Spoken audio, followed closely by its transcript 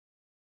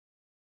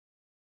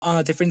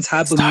different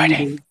type of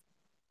Starting. music.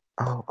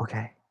 Oh,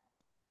 okay.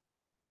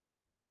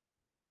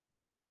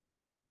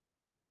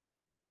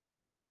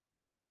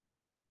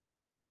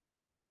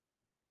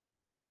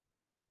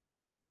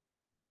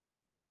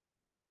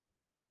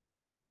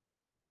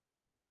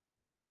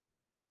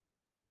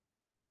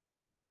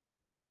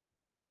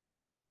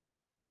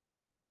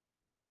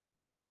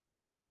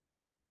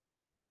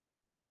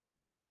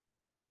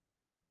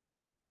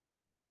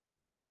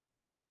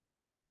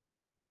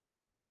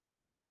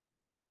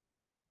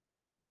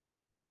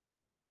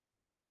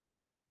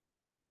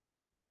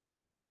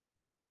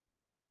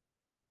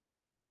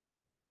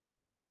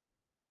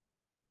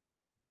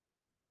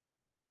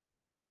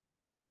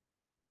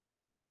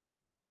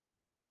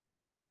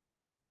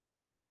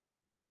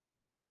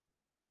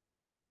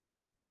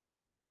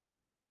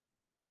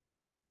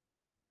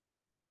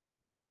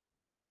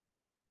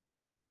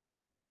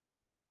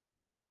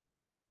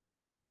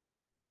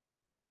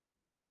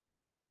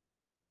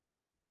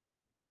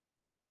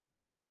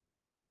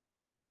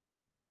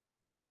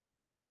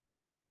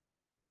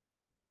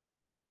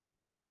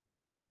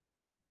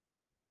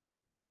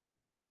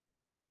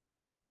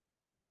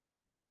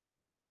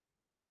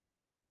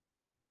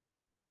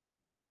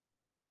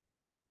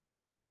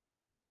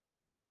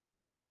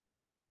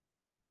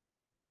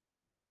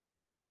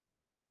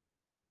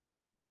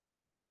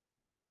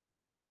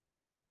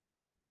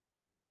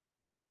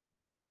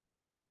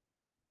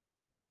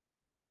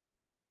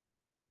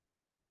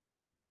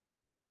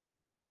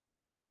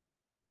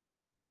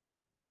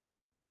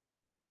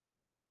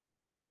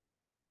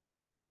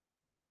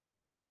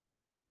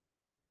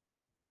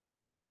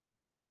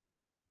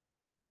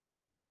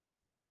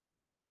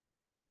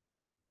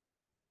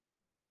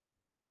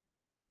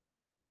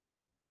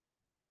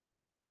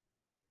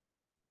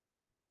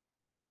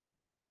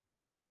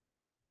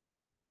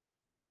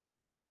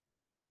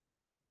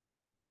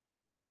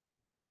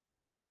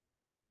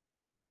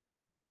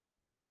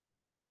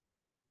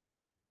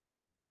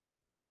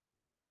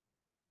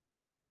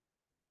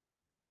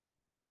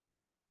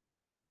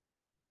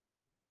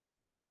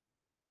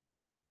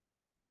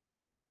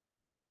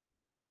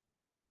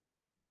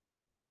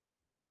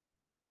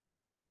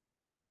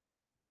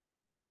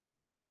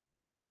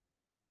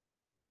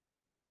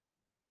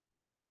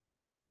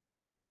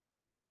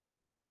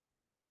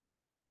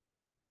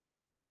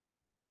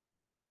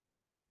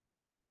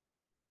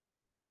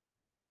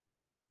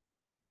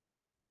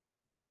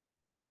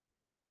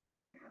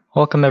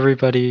 Welcome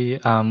everybody.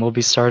 We'll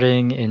be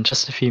starting in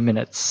just a few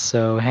minutes,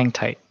 so hang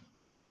tight.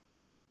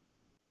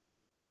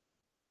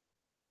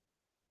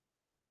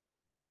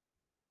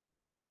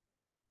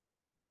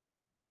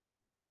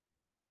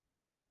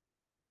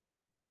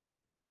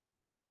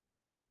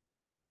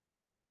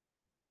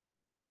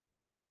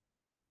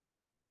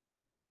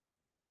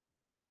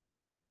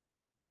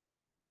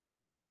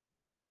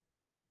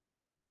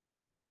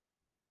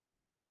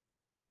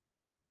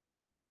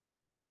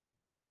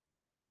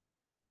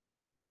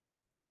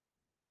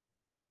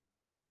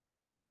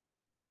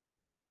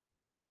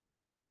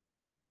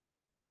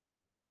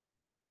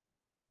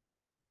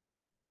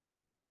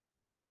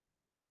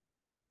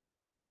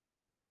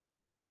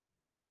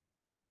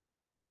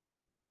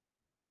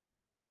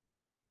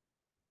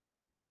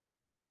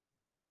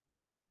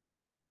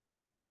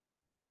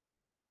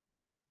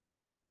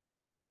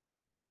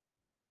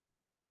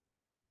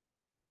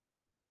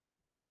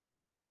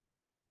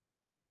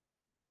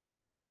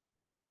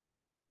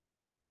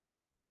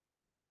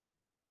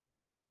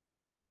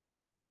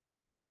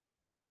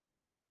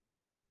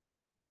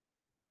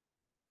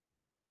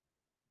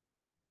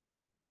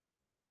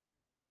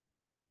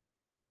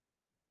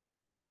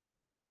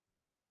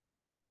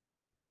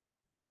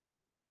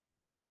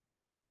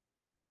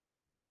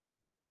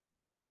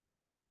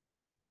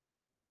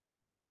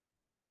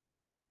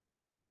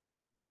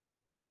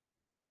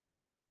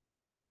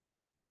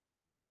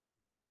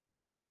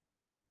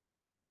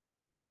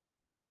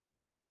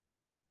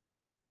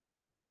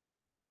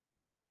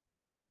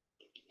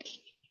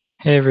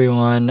 Hey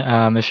everyone,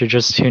 if you're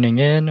just tuning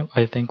in,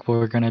 I think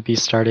we're going to be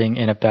starting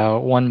in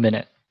about 1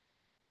 minute.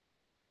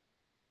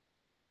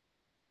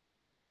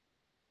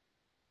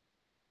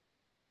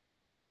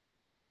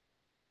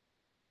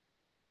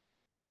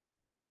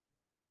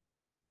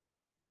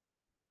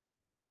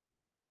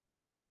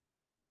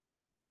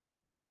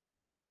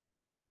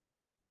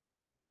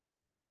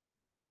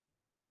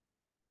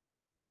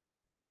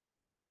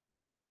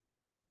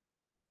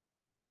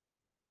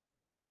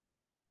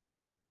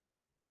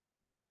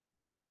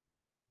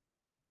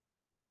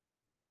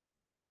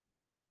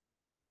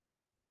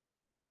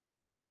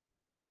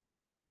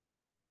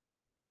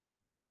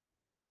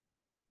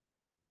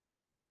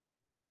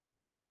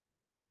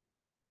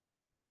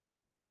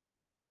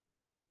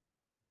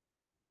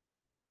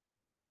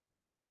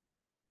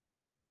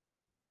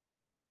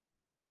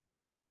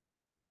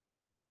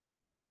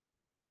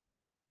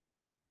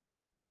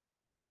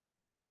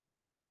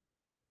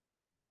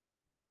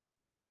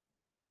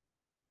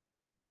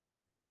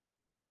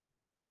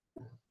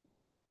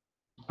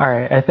 All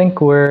right, I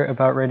think we're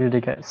about ready to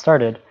get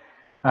started.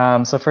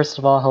 So first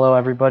of all, hello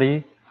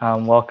everybody.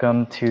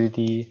 Welcome to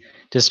the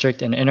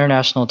District and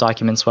International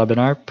Documents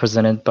webinar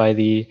presented by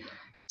the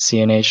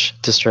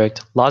CNH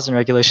District Laws and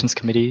Regulations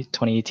Committee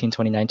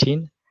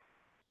 2018-2019.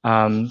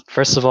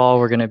 First of all,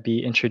 we're going to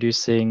be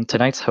introducing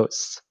tonight's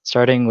hosts,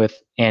 starting with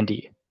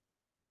Andy.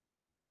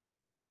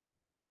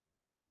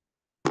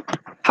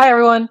 Hi,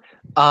 everyone.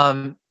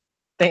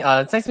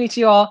 It's nice to meet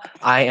you all.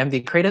 I am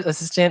the creative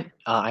assistant.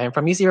 I am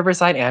from UC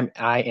Riverside, and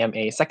I am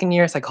a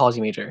second-year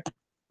psychology major.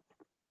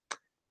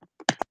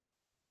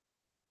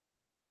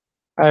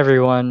 Hi,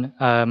 everyone.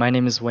 My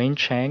name is Wayne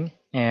Chang,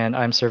 and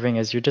I'm serving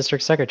as your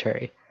district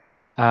secretary.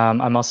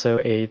 I'm also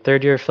a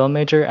third-year film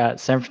major at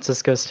San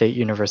Francisco State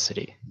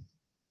University.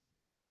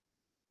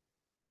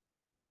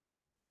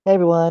 Hey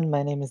everyone,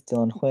 my name is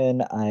Dylan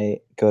Huynh.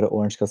 I go to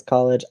Orange Coast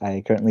College.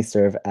 I currently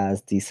serve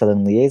as the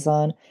Southern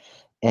Liaison,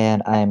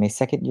 and I am a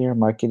second-year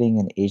marketing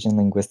and Asian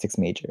linguistics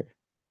major.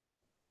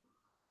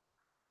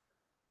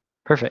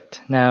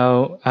 Perfect.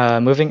 Now,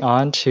 moving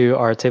on to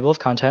our table of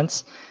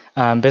contents.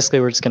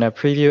 Basically, we're just going to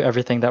preview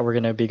everything that we're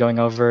going to be going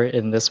over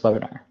in this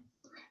webinar.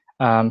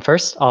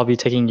 First, I'll be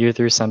taking you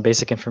through some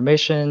basic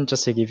information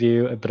just to give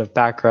you a bit of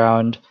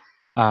background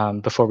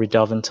before we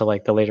delve into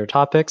the later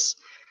topics.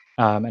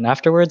 And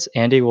afterwards,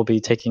 Andy will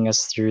be taking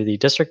us through the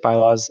district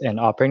bylaws and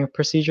operating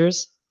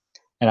procedures.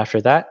 And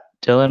after that,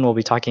 Dylan will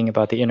be talking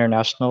about the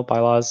international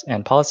bylaws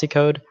and policy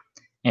code.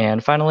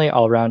 And finally,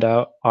 I'll round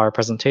out our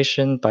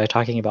presentation by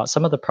talking about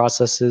some of the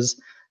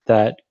processes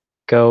that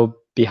go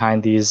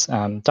behind these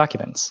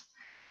documents.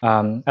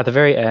 At the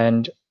very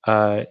end,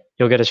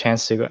 you'll get a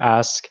chance to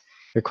ask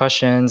your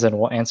questions and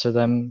we'll answer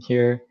them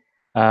here.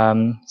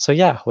 So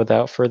yeah,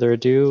 without further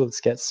ado, let's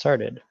get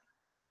started.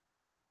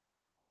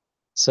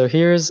 So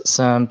here's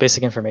some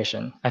basic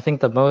information. I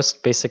think the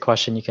most basic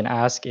question you can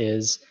ask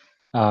is,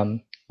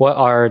 what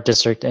are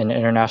district and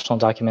international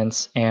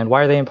documents and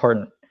why are they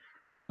important?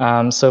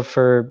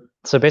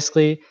 So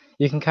basically,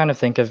 you can kind of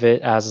think of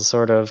it as a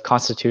sort of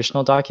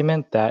constitutional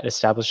document that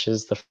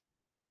establishes the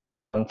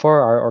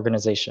for our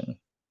organization.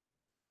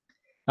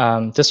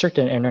 District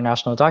and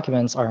international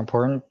documents are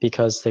important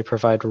because they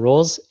provide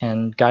rules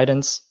and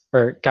guidance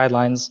or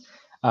guidelines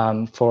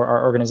for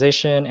our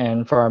organization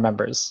and for our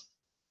members.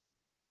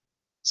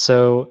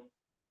 So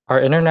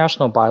our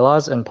international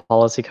bylaws and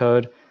policy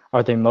code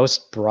are the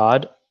most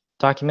broad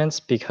documents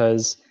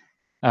because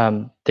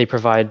they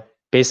provide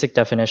basic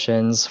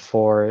definitions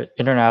for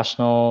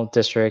international,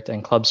 district,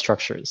 and club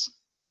structures.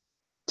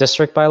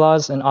 District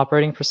bylaws and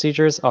operating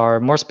procedures are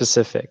more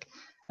specific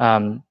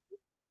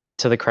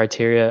to the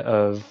criteria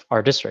of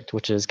our district,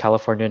 which is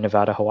California,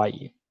 Nevada,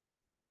 Hawaii.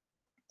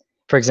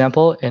 For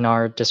example, in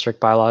our district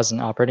bylaws and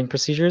operating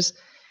procedures,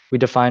 we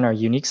define our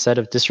unique set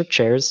of district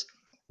chairs,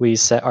 we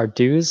set our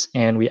dues,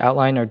 and we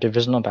outline our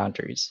divisional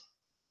boundaries.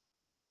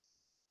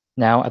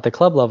 Now, at the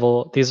club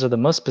level, these are the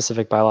most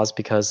specific bylaws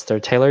because they're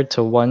tailored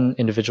to one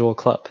individual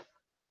club.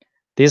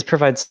 These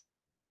provide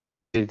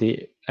to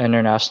the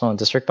international and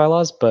district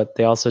bylaws, but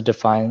they also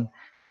define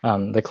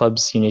the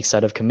club's unique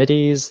set of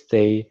committees.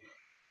 They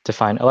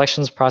define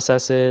elections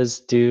processes,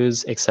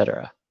 dues,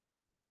 etc.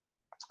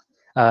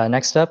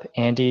 Next up,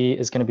 Andy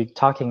is going to be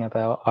talking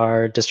about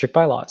our district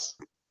bylaws.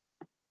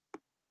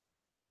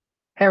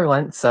 Hey,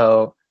 everyone.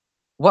 So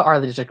what are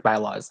the district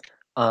bylaws?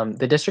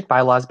 The district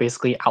bylaws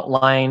basically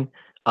outline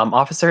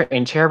officer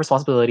and chair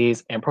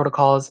responsibilities and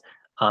protocols,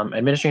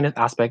 administrative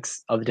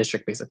aspects of the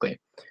district, basically.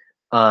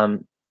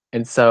 And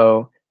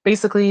so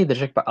basically, the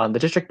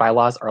district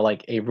bylaws are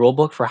like a rule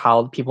book for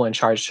how people in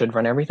charge should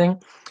run everything.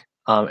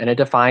 And it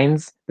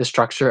defines the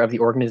structure of the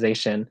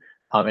organization,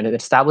 and it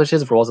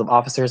establishes roles of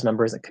officers,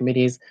 members, and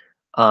committees.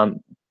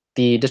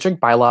 The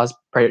district bylaws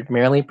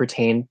primarily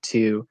pertain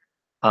to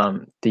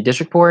the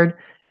district board,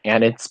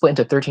 and it's split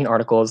into 13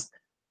 articles.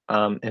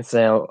 And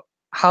so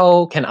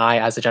how can I,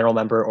 as a general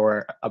member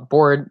or a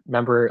board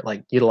member,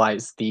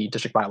 utilize the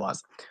district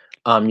bylaws?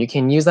 You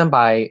can use them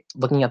by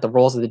looking at the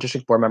roles of the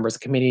district board members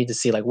committee to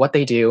see what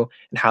they do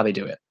and how they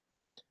do it.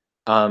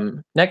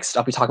 Next,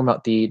 I'll be talking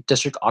about the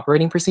district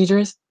operating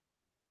procedures.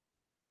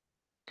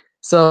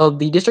 So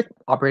the district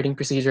operating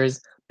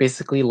procedures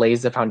basically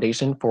lays the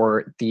foundation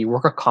for the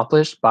work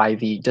accomplished by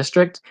the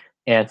district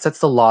and sets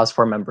the laws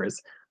for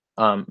members.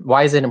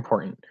 Why is it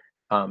important?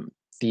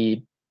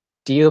 The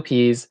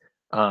DOPs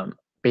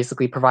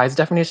basically provides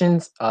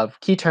definitions of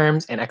key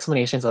terms and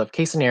explanations of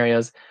case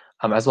scenarios,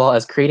 as well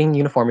as creating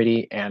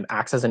uniformity and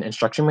acts as an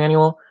instruction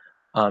manual.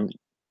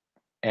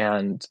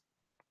 And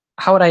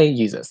how would I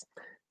use this?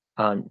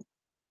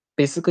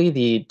 Basically,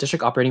 the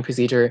district operating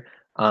procedure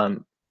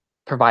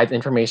provides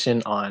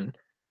information on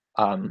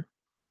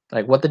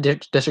what the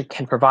district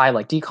can provide,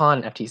 like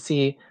decon and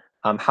FTC,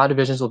 how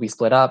divisions will be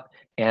split up.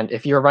 And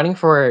if you're running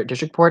for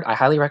district board, I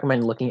highly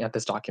recommend looking at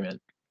this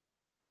document.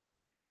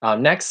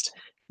 Next,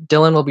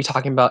 Dylan will be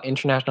talking about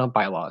international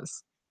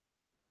bylaws.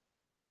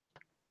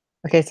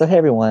 Okay, so hey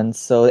everyone.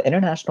 So the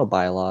international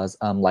bylaws,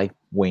 like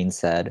Wayne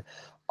said,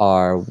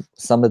 are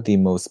some of the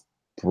most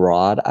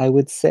broad, I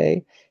would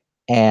say.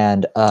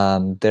 And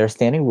there are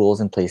standing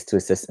rules in place to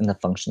assist in the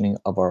functioning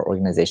of our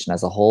organization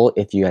as a whole.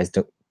 If you guys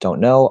don't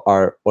know,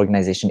 our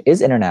organization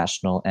is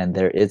international and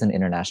there is an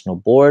international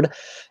board.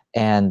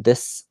 And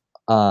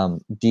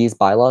these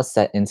bylaws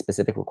set in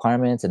specific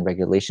requirements and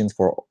regulations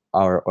for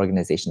our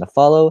organization to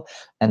follow.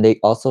 And they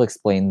also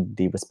explain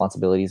the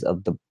responsibilities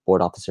of the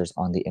board officers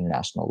on the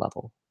international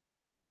level.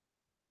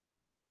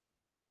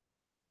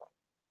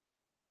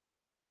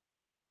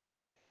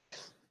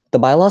 The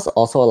bylaws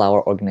also allow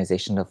our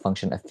organization to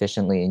function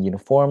efficiently and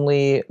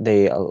uniformly.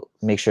 They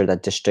make sure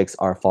that districts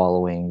are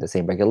following the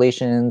same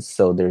regulations,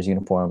 so there's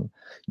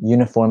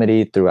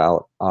uniformity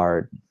throughout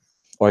our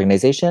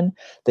organization.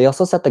 They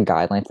also set the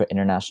guideline for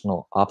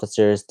international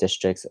officers,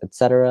 districts,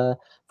 etc.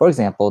 For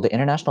example, the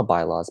international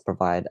bylaws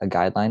provide a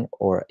guideline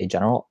or a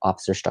general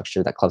officer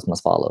structure that clubs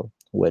must follow,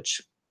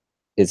 which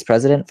is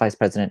president, vice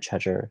president,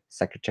 treasurer,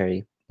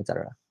 secretary,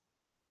 etc.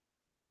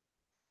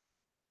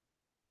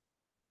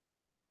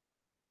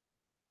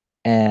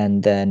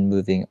 And then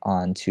moving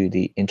on to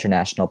the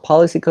International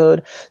Policy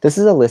Code. This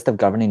is a list of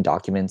governing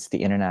documents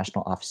the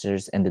international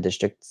officers and the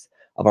districts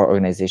of our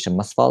organization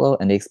must follow,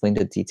 and they explain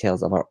the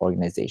details of our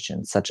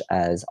organization, such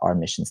as our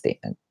mission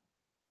statement.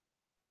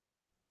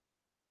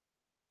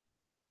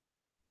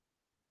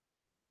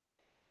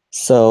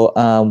 So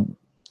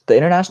the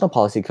International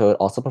Policy Code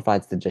also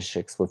provides the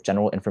districts with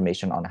general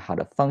information on how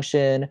to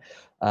function.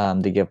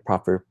 They give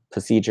proper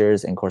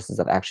procedures and courses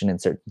of action in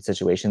certain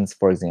situations,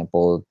 for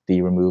example,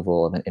 the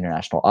removal of an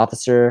international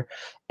officer,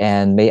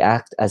 and may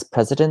act as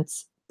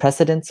precedents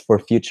for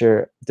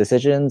future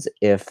decisions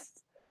if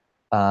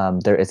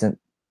there's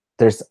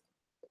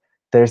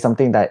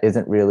something that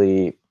isn't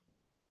really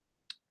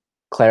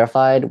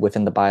clarified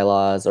within the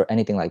bylaws or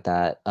anything like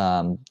that.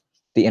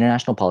 The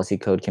International Policy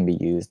Code can be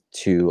used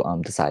to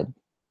decide.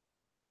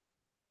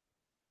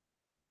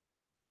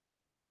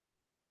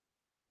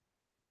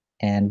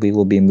 And we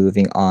will be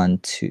moving on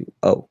to,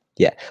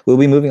 we'll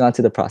be moving on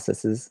to the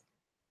processes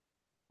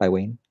by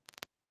Wayne.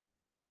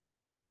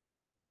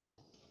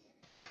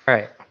 All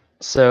right.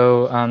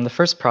 So the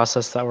first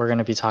process that we're going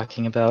to be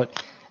talking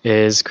about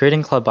is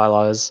creating club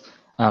bylaws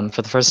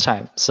for the first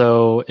time.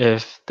 So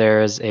if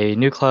there's a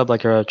new club,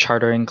 like a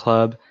chartering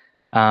club,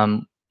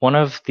 one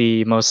of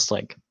the most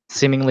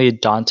seemingly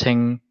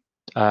daunting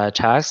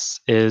tasks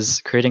is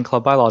creating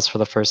club bylaws for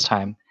the first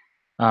time.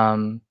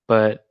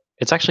 But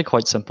it's actually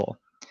quite simple.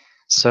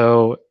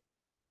 So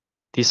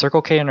the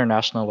Circle K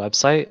International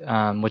website,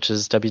 which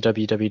is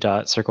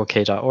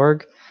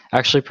www.circlek.org,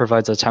 actually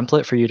provides a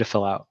template for you to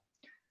fill out.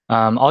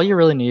 All you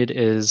really need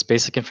is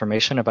basic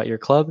information about your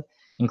club,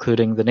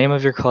 including the name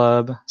of your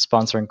club,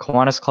 sponsoring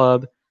Kiwanis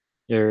Club,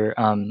 your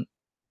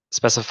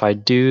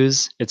specified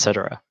dues,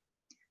 etc.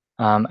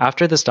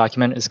 After this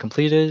document is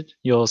completed,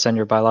 you'll send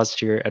your bylaws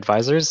to your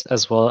advisors,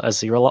 as well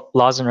as the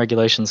Laws and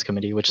Regulations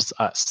Committee, which is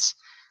us.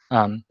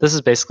 This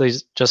is basically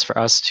just for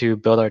us to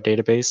build our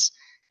database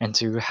and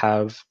to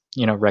have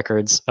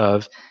records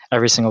of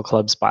every single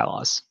club's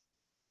bylaws.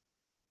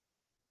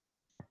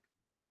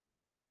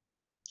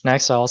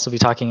 Next, I'll also be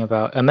talking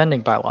about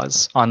amending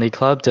bylaws on the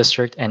club,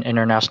 district, and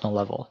international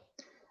level.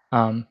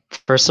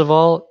 First of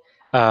all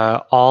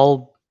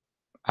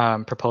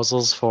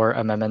proposals for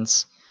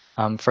amendments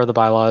for the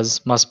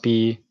bylaws must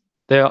be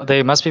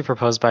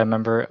proposed by a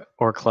member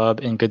or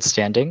club in good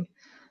standing.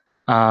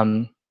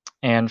 And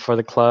for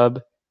the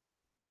club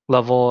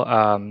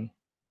level,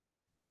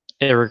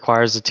 it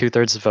requires a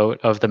 2/3 vote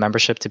of the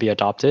membership to be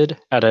adopted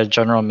at a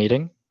general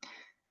meeting,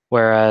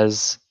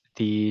 whereas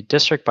the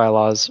district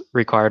bylaws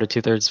required a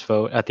 2/3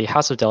 vote at the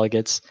House of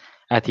Delegates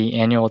at the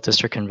annual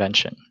district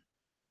convention.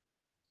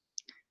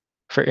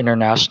 For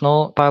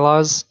international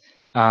bylaws,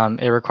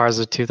 it requires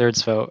a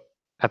 2/3 vote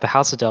at the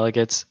House of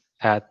Delegates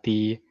at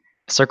the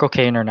Circle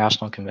K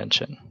International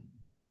Convention.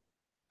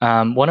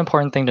 One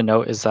important thing to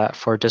note is that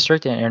for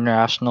district and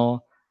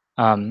international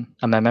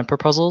amendment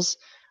proposals,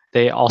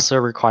 they also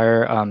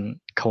require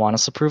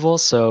Kiwanis approval.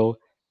 So,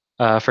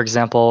 for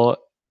example,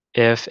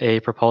 if a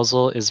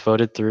proposal is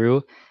voted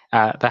through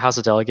at the House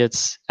of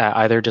Delegates at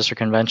either district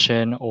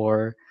convention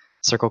or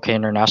Circle K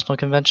International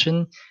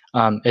Convention,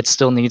 it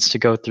still needs to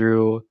go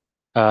through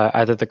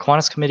either the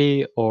Kiwanis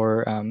Committee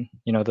or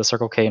the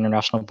Circle K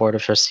International Board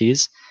of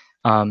Trustees,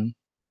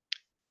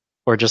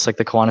 or just like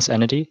the Kiwanis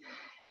entity,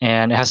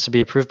 and it has to be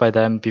approved by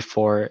them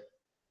before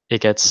it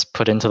gets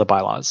put into the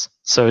bylaws.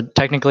 So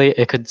technically,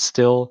 it could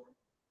still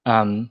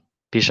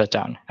be shut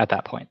down at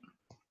that point.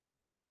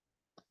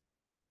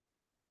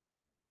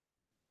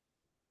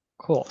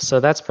 Cool. So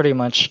that's pretty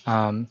much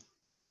all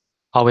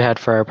we had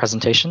for our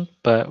presentation.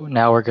 But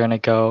now we're going to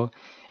go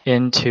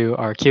into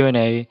our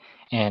Q&A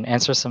and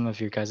answer some of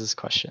your guys'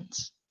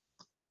 questions.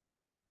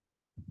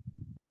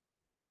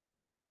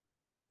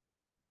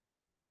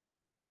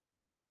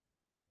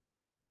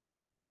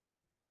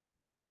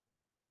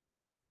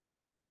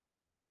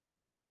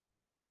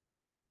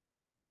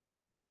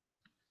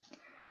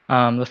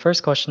 The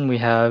first question we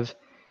have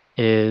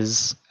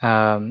is,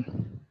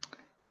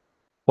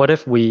 what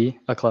if we,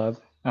 a club,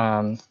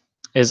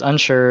 is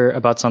unsure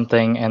about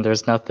something and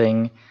there's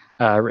nothing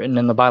written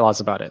in the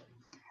bylaws about it?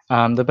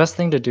 The best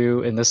thing to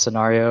do in this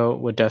scenario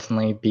would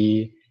definitely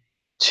be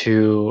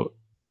to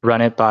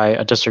run it by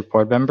a district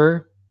board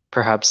member,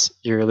 perhaps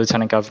your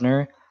lieutenant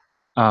governor,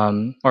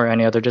 or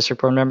any other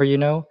district board member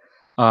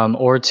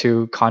or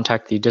to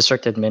contact the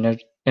district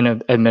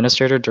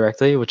administrator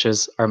directly, which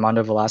is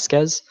Armando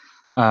Velasquez,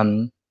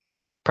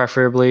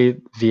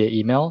 preferably via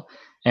email,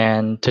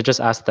 and to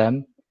just ask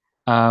them.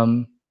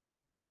 But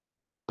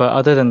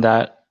other than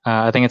that,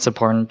 I think it's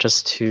important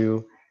just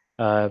to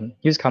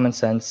use common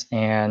sense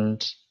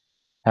and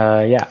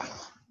yeah.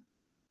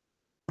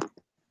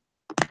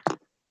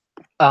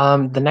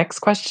 The next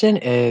question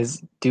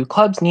is, do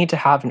clubs need to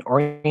have an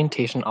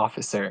orientation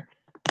officer?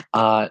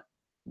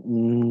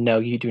 No,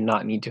 you do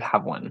not need to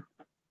have one.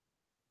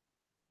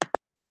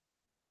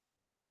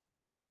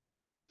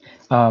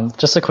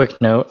 Just a quick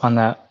note on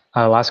that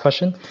last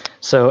question.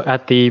 So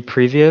at the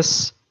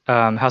previous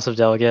House of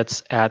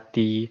Delegates at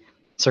the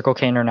Circle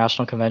K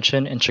International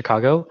Convention in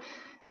Chicago,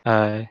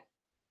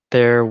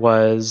 there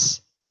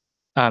was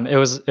it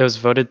was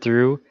voted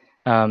through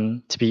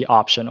to be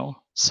optional.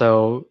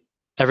 So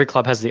every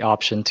club has the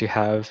option to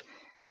have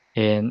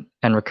recruitment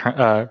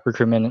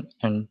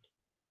and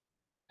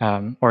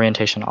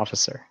orientation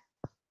officer.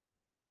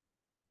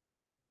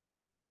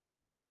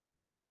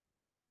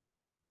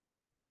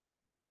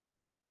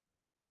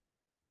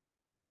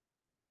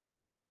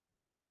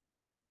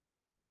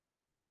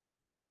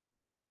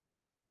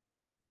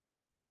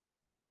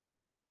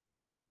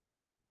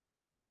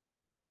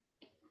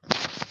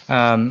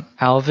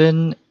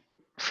 Alvin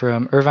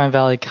from Irvine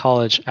Valley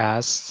College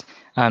asks,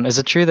 is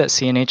it true that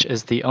CNH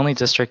is the only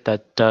district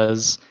that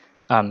does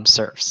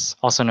SERFs,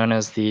 also known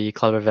as the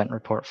Club Event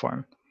Report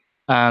Form?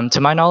 To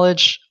my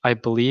knowledge, I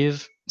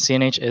believe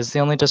CNH is the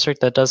only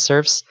district that does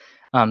SERFs,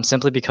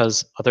 simply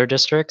because other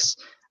districts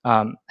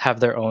have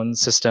their own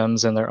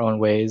systems and their own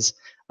ways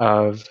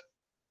of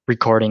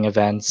recording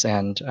events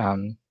and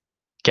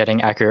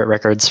getting accurate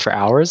records for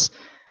hours.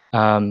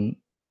 But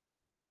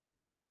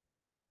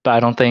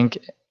I don't think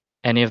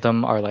any of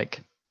them are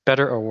like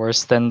better or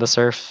worse than the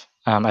surf.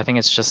 I think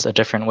it's just a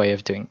different way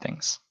of doing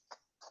things.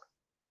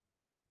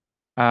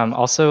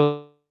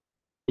 Also,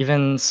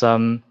 even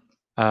some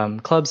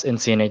clubs in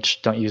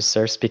CNH don't use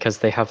surfs because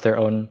they have their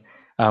own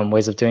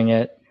ways of doing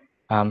it.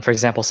 For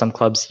example, some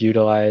clubs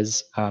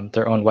utilize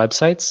their own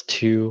websites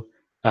to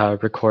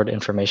record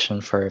information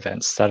for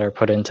events that are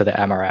put into the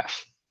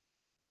MRF.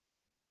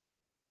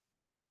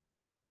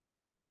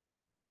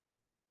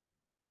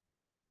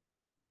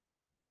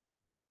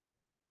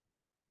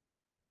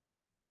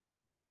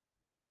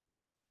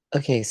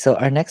 Okay, so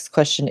our next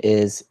question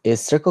is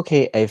Circle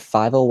K a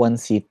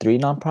 501c3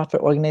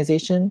 nonprofit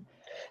organization?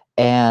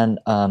 And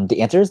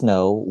the answer is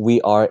no. We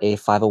are a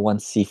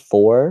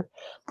 501c4.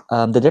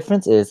 The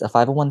difference is a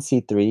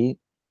 501c3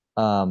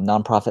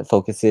 nonprofit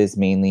focuses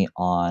mainly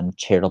on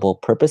charitable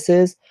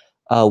purposes,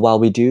 while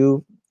we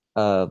do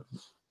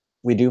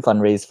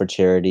fundraise for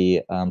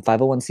charity.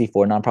 501c4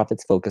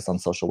 nonprofits focus on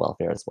social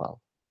welfare as well.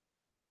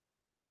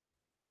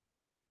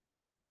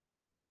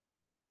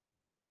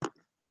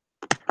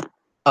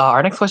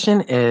 Our next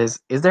question is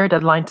there a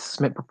deadline to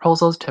submit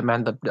proposals to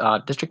amend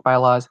the district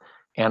bylaws?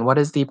 And what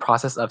is the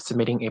process of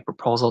submitting a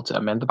proposal to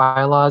amend the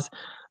bylaws?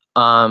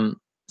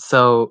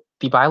 So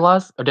the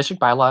bylaws or district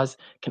bylaws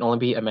can only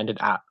be amended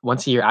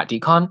once a year at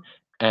DCON.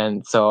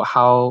 And so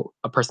how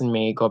a person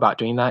may go about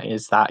doing that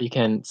is that you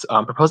can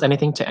propose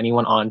anything to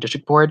anyone on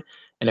district board.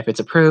 And if it's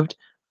approved,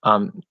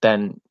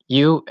 then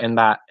you and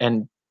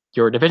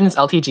your division's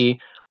LTG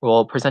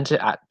will present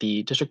it at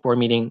the district board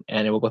meeting,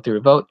 and it will go through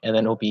a vote, and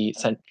then it will be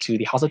sent to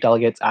the House of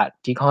Delegates at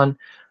DCON.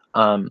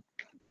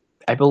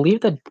 I believe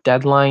the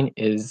deadline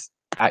is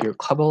at your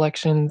club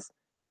elections,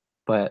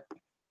 but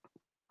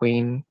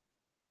Wayne,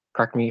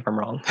 correct me if I'm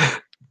wrong.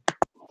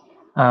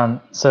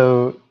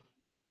 So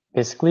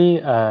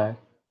basically, the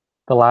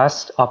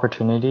last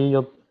opportunity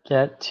you'll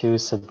get to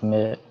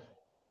submit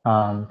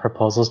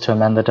proposals to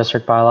amend the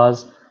district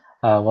bylaws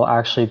will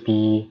actually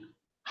be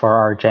for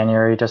our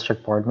January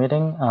district board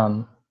meeting,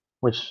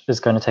 which is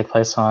going to take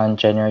place on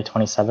January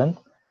 27th.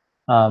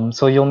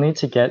 So you'll need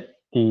to get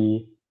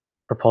the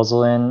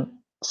proposal in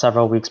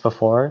several weeks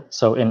before,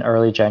 so in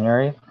early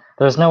January.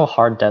 There's no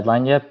hard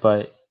deadline yet,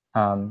 but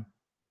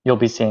you'll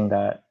be seeing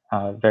that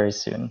very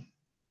soon,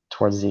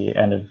 towards the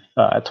end of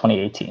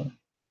 2018.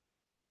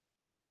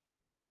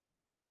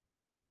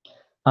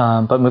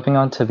 But moving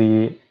on to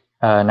the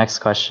next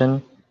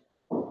question.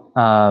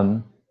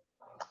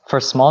 For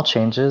small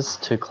changes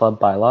to club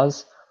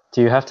bylaws,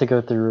 do you have to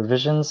go through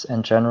revisions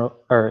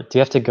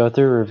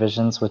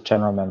with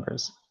general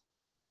members?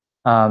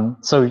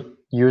 So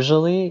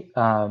usually,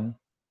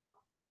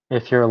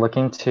 if you're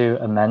looking to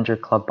amend your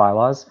club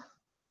bylaws,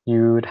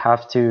 you'd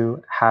have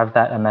to have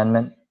that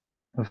amendment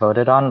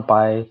voted on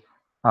by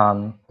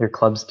your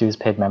club's dues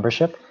paid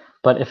membership.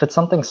 But if it's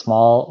something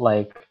small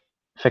like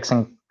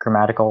fixing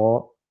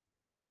grammatical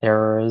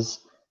errors,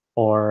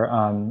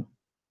 or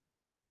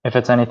if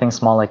it's anything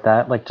small like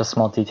that, like just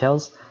small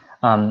details,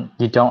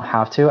 you don't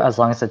have to, as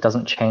long as it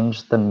doesn't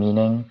change the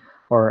meaning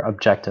or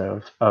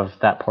objective of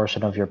that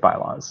portion of your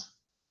bylaws.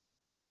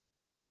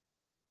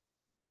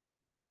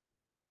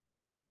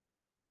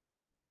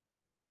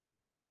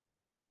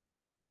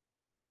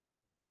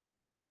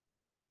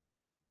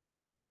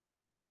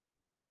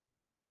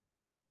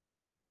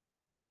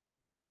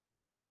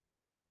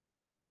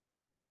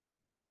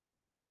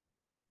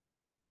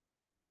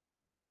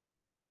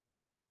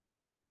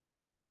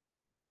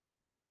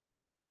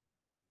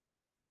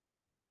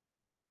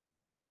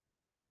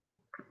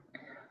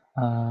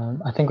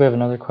 I think we have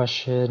another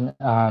question.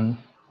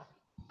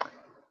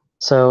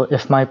 So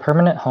if my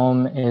permanent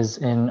home is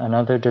in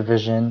another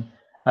division,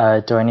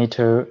 do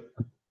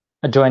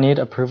I need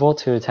approval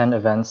to attend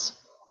events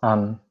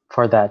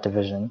for that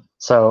division?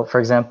 So for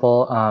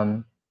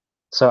example,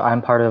 so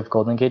I'm part of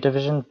Golden Gate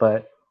Division,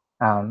 but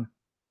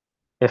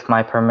if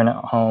my permanent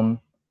home,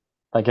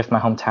 like if my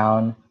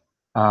hometown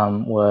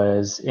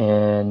was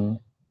in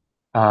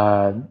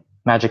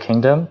Magic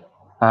Kingdom,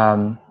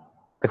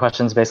 the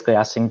question is basically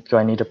asking, do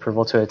I need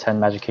approval to attend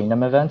Magic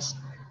Kingdom events?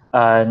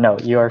 No,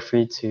 you are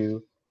free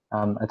to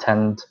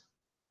attend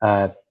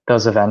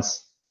those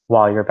events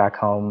while you're back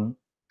home.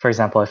 For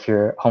example, if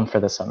you're home for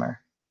the summer,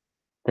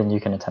 then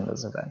you can attend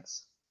those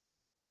events.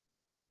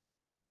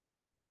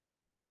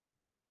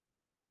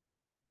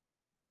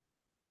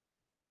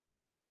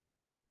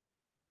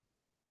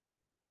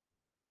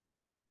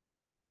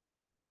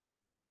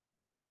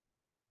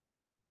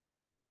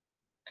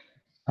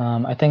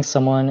 I think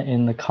someone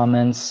in the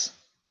comments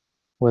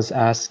was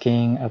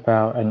asking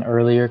about an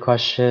earlier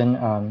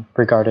question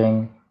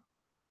regarding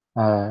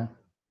our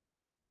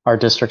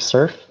district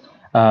surf.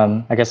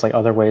 I guess like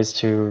other ways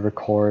to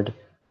record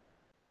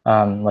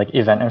like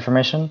event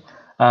information.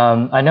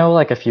 I know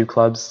like a few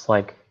clubs,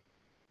 like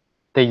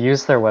they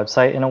use their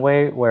website in a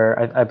way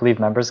where I believe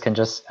members can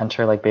just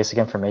enter like basic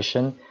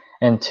information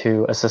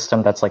into a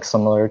system that's like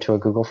similar to a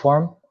Google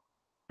form.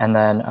 And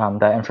then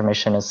that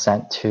information is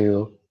sent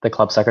to the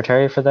club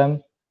secretary for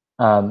them,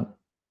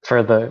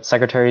 for the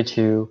secretary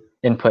to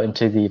input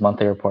into the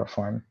monthly report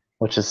form,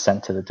 which is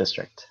sent to the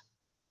district.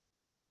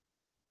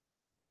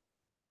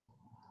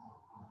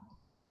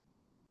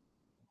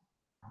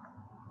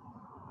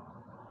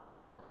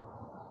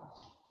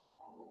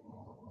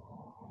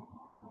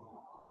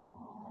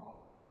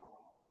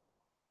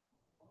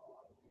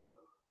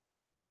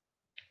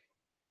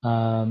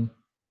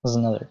 There's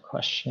another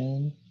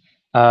question.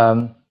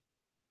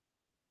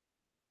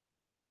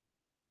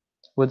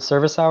 Would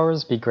service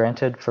hours be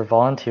granted for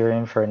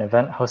volunteering for an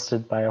event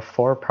hosted by a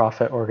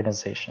for-profit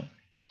organization?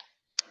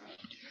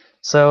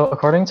 So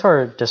according to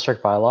our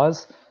district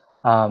bylaws,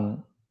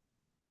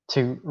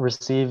 to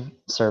receive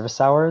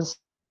service hours,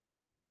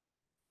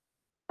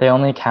 they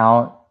only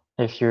count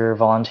if you're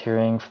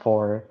volunteering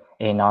for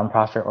a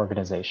nonprofit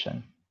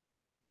organization.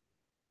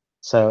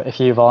 So if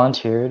you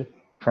volunteered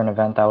for an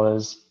event that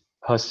was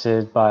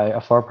hosted by a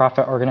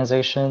for-profit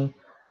organization,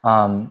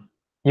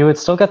 you would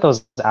still get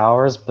those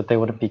hours, but they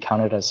wouldn't be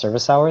counted as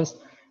service hours.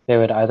 They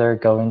would either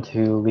go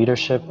into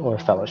leadership or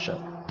fellowship.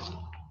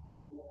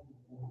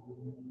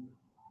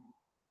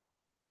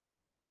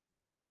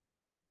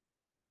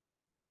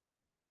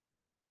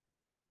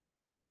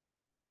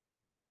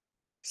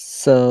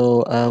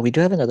 So we do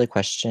have another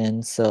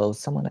question. So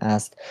someone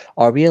asked,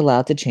 are we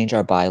allowed to change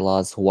our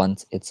bylaws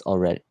once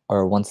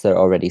once they're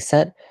already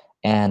set?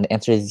 And the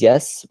answer is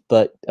yes,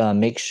 but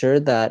make sure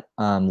that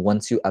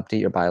once you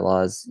update your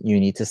bylaws, you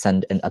need to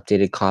send an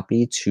updated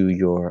copy to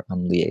your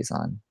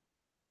liaison.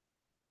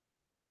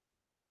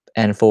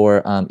 And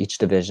for each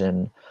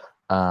division,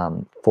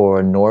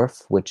 for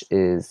North, which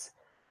is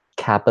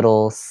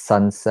Capital,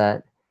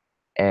 Sunset,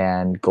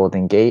 and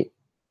Golden Gate,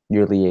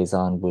 your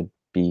liaison would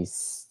be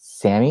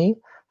Sammy.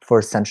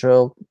 For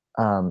Central,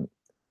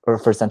 or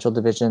for Central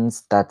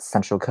divisions, that's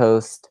Central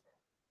Coast,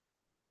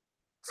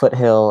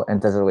 Foothill,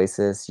 and Desert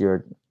Oasis.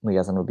 Your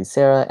liaison would be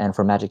Sarah, and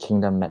for Magic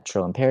Kingdom,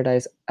 Metro, and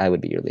Paradise, I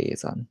would be your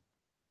liaison.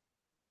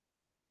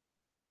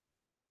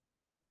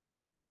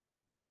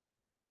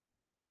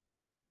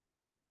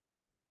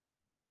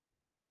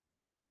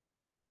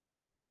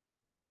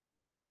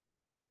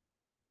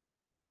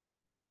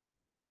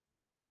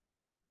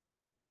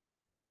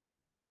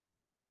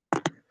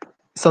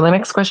 So the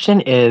next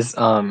question is,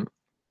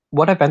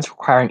 what events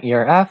require an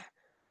ERF?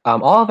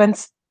 All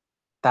events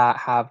that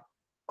have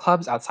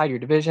clubs outside your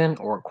division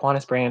or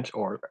Kiwanis branch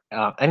or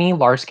any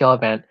large-scale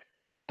event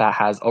that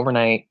has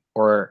overnight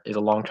or is a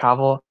long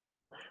travel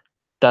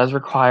does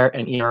require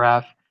an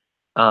ERF.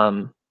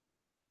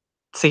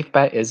 Safe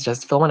bet is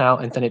just fill one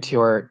out and send it to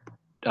your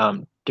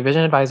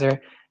division advisor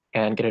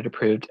and get it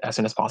approved as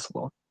soon as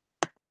possible.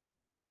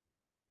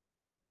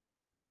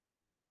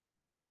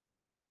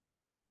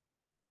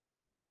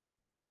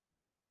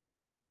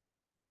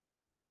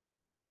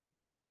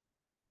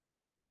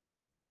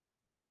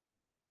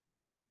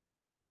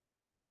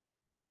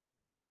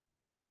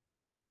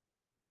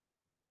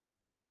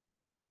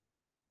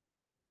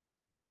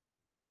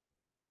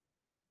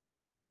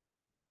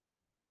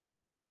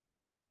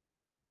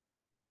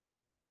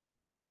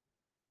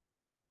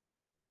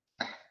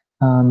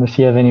 If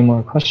you have any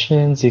more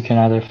questions, you can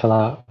either fill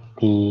out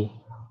the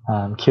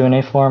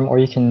Q&A form or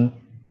you can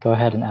go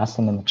ahead and ask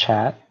them in the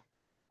chat.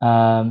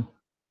 Oh,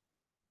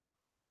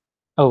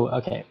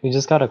 okay. We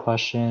just got a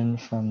question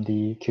from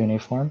the Q&A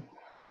form.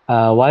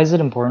 Why is it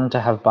important to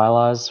have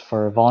bylaws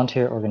for a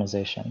volunteer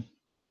organization?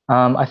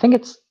 I think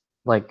it's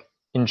like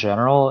in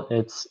general,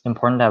 it's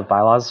important to have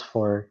bylaws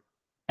for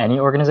any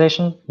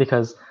organization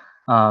because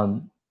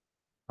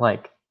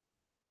like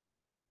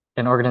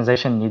an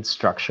organization needs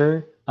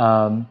structure.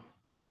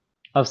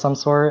 of some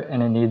sort,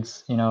 and it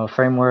needs, a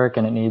framework,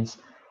 and it needs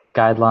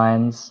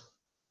guidelines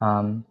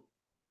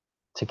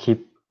to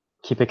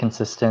keep it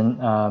consistent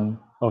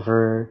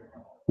over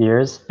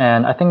years.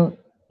 And I think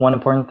one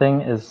important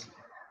thing is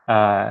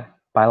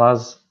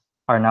bylaws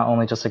are not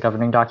only just a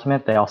governing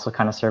document, they also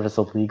kind of serve as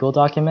a legal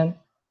document.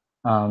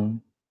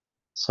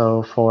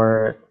 So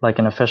for like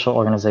an official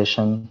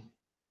organization,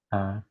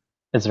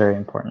 it's very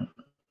important.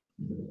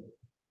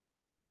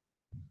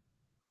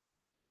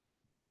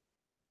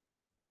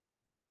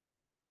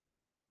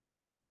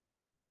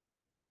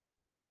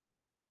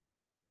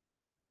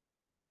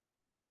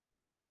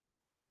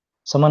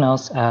 Someone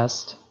else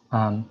asked,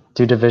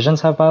 do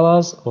divisions have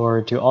bylaws,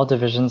 or do all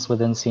divisions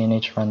within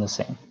CNH run the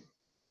same?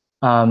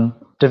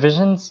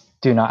 Divisions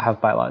do not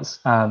have bylaws.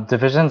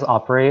 Divisions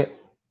operate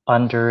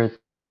under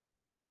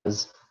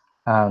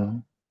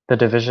the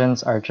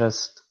divisions are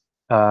just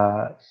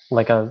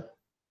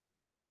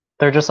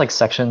they're just like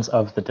sections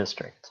of the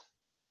district.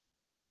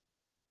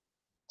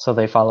 So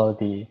they follow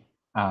the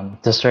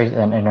district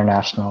and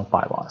international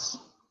bylaws.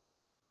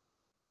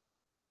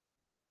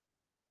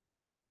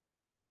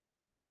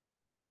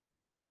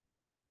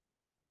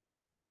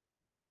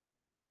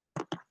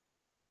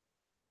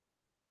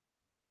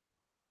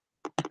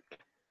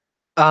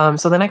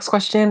 So the next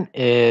question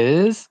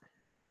is,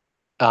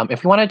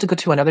 if we wanted to go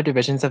to another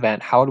divisions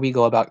event, how would we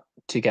go about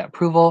to get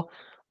approval?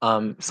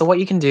 So what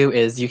you can do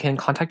is you can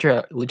contact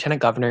your lieutenant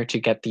governor to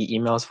get the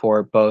emails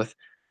for both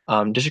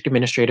district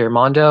administrator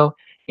Mondo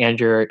and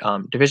your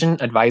division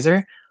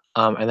advisor,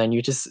 and then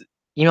you just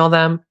email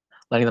them,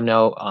 letting them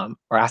know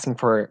or asking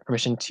for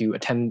permission to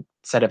attend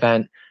said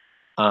event,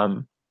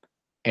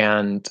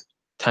 and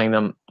telling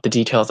them the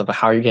details of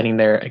how you're getting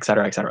there, et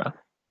cetera, et cetera.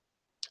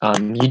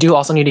 You do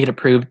also need to get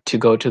approved to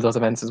go to those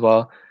events as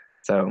well.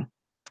 So,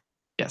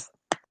 yes.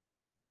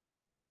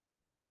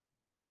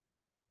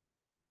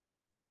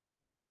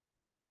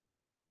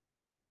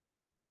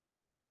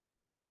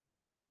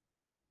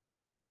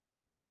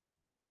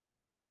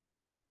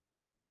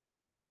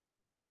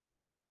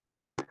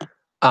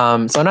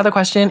 So another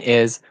question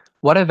is,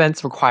 what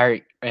events require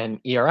an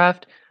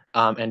ERF,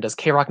 and does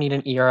K-Rock need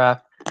an ERF?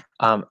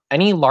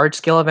 Any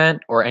large-scale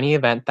event or any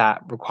event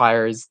that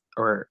requires,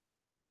 or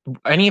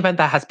any event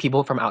that has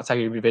people from outside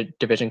your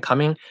division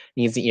coming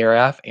needs the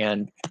ERF,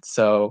 and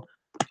so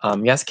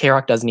yes,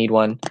 K-Rock does need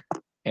one,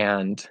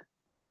 and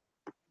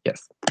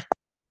yes.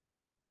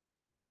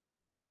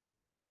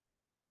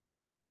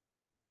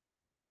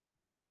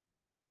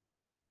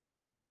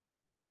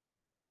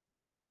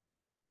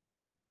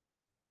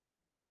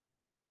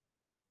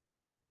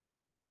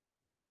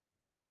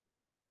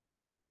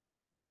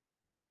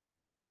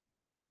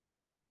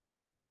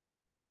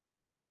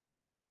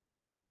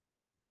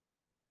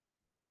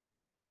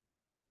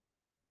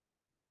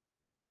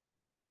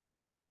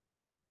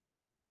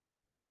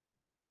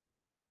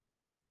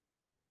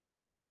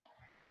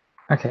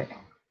 Okay.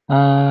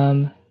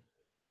 So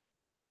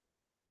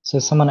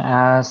someone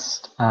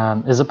asked,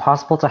 is it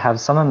possible to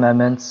have some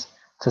amendments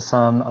to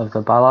some of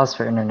the bylaws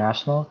for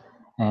international?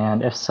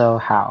 And if so,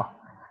 how?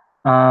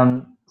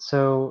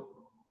 So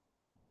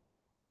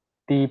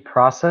the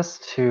process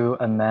to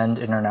amend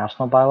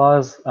international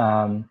bylaws,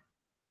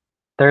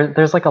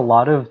 there's like a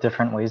lot of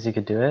different ways you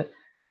could do it.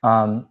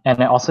 And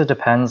it also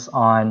depends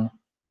on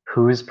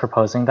who's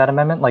proposing that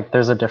amendment. Like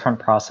there's a different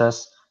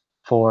process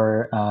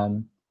for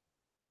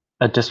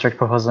a district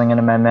proposing an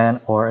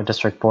amendment, or a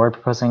district board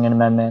proposing an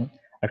amendment,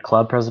 a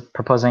club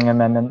proposing an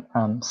amendment,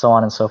 so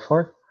on and so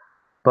forth.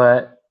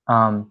 But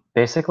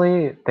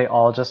basically, they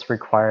all just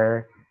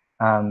require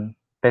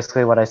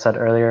basically what I said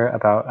earlier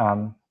about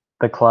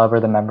the club or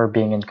the member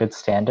being in good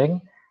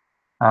standing.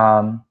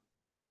 But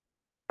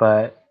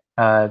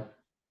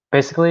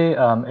basically,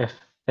 if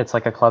it's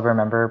like a club or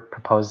member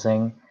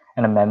proposing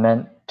an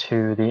amendment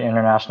to the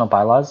international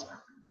bylaws,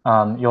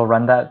 you'll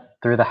run that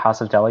through the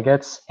House of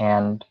Delegates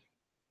and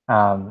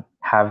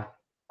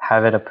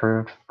have it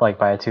approved like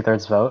by a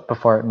 2/3 vote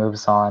before it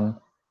moves on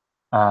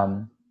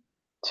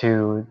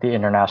to the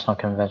International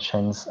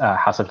Convention's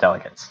House of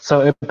Delegates.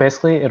 So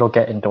basically, it'll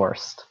get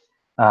endorsed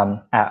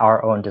at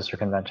our own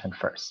district convention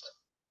first.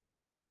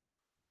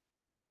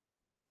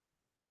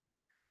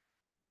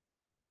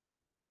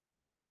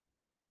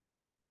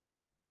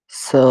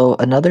 So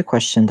another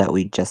question that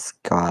we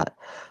just got,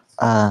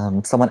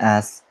 someone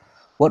asked,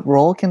 what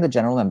role can the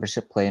general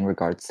membership play in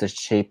regards to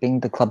shaping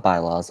the club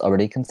bylaws,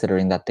 already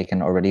considering that they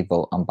can already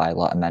vote on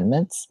bylaw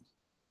amendments?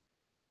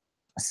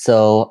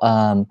 So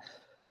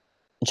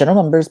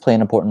general members play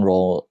an important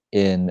role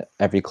in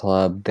every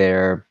club.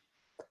 They're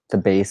the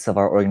base of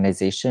our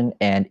organization,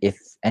 and if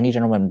any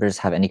general members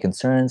have any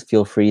concerns,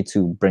 feel free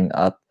to bring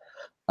up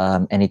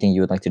anything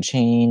you would like to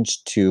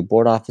change to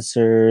board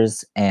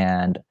officers.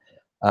 And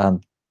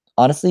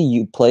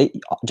honestly,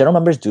 general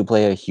members do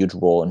play a huge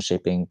role in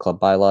shaping club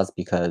bylaws,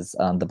 because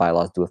the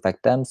bylaws do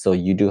affect them, so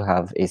you do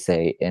have a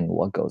say in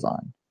what goes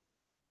on.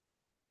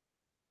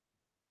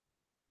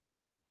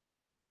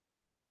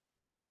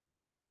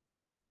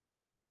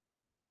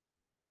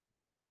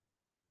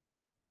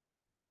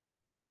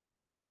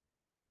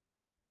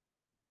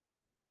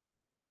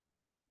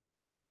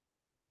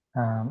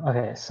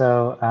 Okay,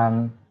 so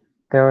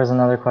there was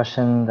another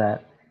question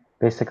that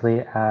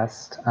basically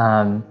asked,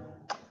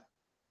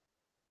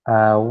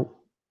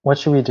 what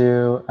should we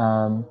do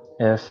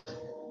if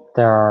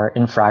there are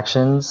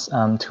infractions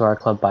to our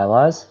club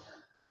bylaws?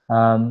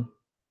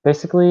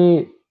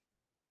 Basically,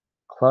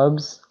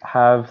 clubs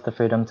have the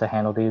freedom to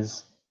handle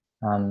these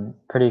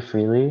pretty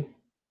freely.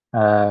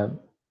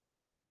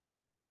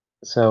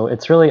 So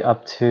it's really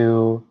up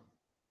to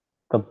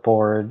the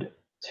board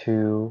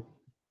to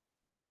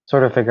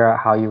sort of figure out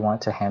how you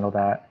want to handle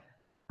that,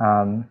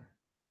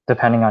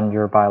 depending on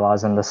your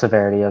bylaws and the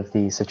severity of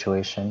the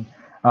situation.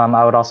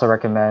 I would also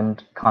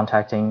recommend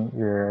contacting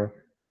your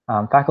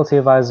faculty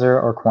advisor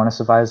or Kiwanis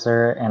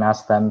advisor and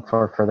ask them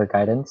for further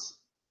guidance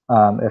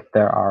if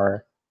there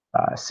are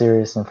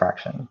serious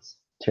infractions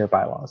to your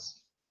bylaws.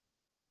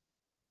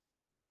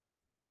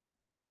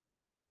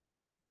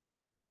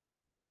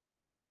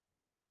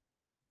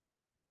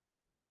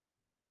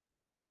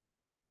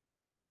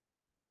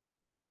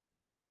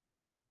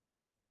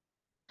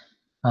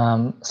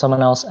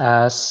 Someone else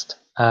asked,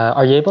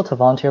 are you able to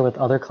volunteer with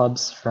other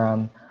clubs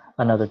from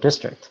another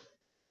district?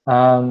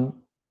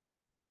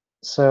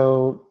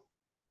 So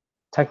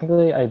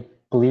technically, I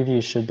believe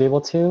you should be able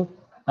to,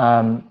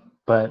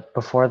 but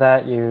before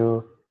that,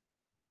 you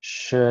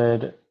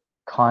should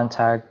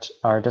contact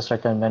our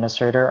district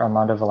administrator,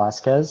 Armando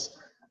Velasquez,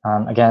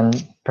 again,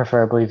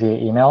 preferably via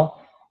email.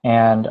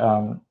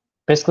 And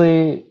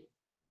basically,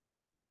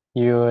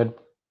 you would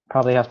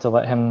probably have to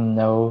let him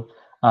know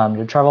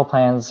your travel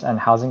plans and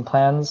housing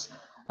plans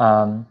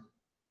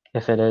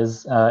if it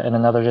is in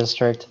another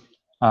district.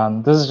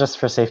 This is just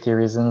for safety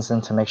reasons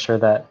and to make sure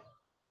that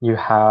you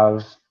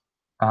have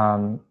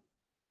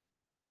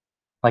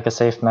like a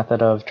safe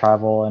method of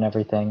travel and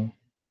everything.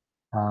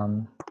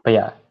 But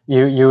yeah,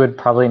 you would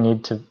probably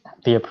need to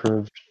be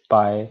approved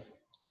by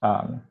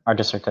our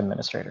district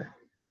administrator.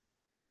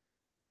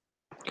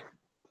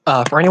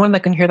 For anyone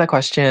that can hear that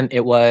question,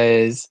 it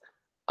was,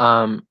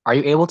 are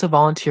you able to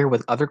volunteer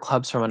with other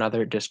clubs from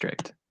another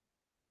district?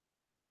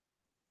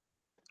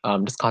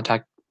 Just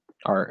contact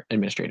our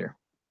administrator.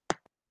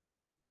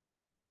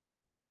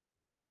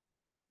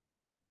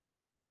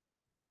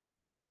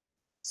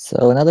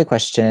 So another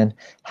question,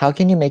 how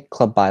can you make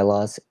club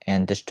bylaws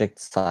and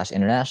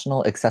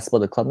district/international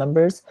accessible to club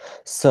members?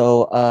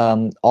 So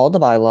all the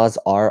bylaws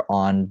are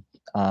on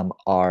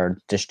our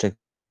district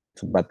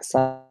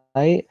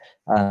website,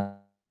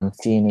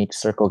 CNH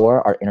Circle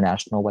 4, our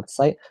international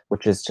website,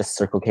 which is just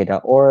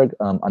circlek.org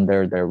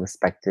under their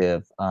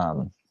respective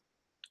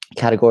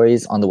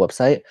categories on the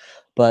website.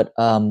 But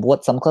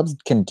what some clubs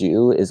can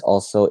do is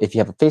also, if you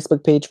have a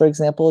Facebook page, for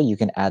example, you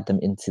can add them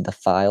into the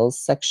files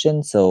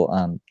section.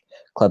 So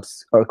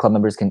clubs or club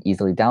members can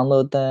easily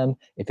download them.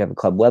 If you have a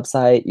club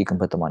website, you can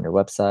put them on your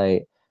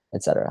website,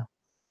 etc.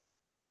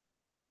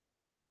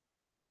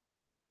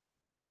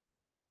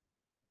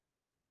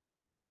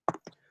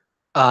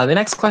 The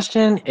next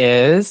question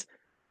is,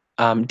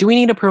 do we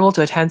need approval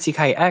to attend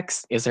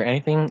CKIX? Is there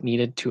anything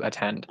needed to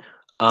attend?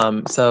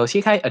 So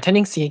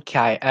attending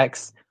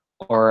CKIX,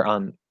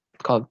 or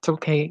called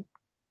CK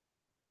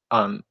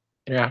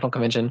International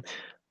Convention,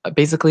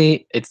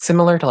 basically it's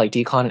similar to like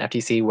DCON and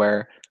FTC,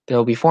 where there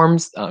will be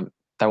forms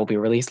that will be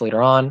released later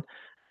on,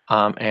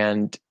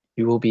 and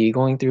you will be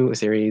going through a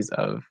series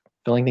of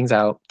filling things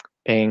out,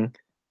 paying,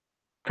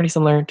 pretty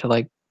similar to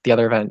like the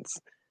other events.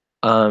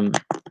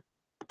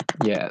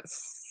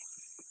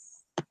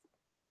 Yes.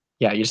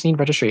 Yeah, you just need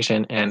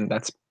registration, and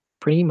that's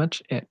pretty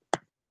much it.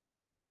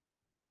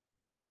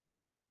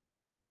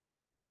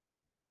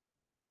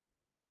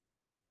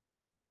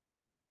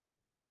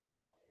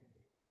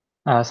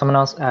 Someone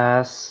else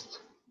asked,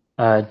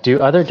 do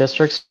other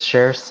districts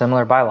share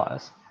similar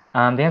bylaws?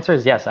 The answer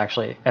is yes,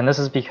 actually. And this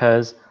is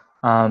because,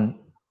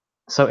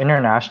 so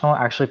International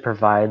actually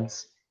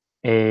provides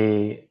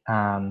a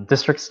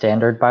district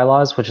standard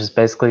bylaws, which is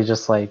basically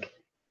just like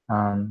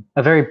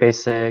a very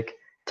basic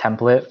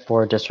template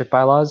for district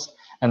bylaws.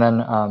 And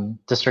then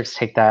districts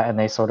take that and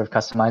they sort of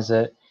customize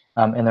it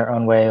in their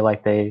own way,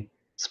 like they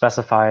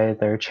specify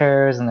their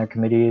chairs and their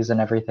committees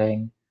and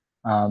everything.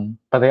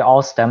 But they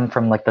all stem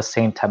from like the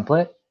same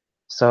template.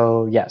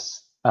 So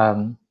yes,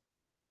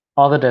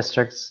 all the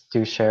districts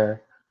do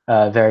share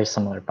very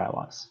similar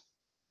bylaws.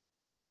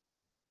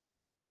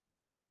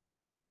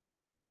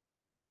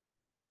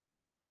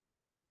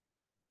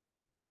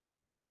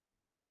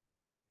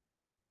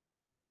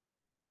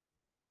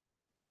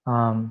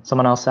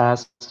 Someone else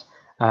asked,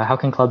 how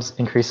can clubs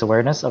increase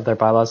awareness of their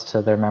bylaws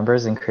to their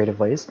members in creative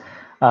ways?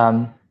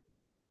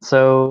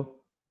 So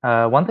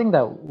one thing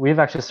that we've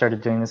actually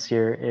started doing this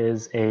year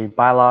is a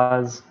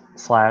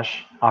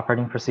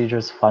bylaws/operating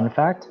procedures fun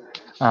fact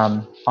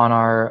on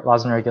our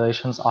laws and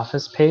regulations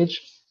office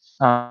page.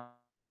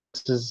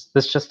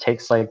 This just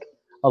takes like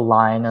a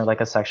line or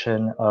like a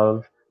section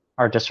of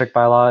our district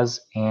bylaws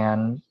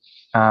and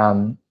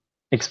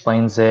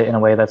explains it in a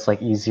way that's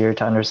like easier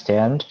to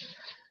understand.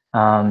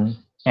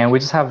 And we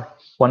just have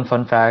one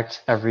fun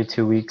fact every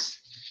 2 weeks.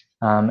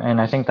 And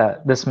I think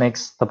that this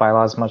makes the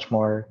bylaws much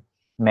more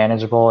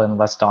manageable and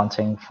less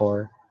daunting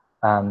for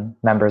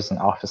members and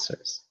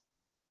officers.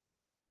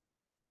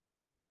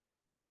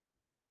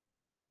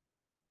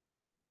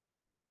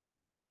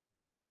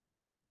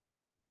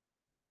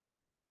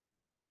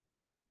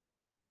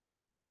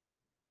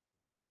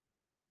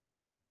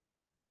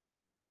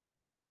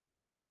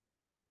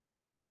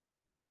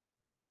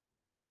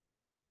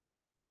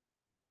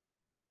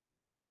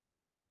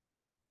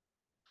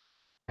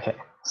 Okay,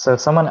 so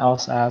someone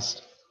else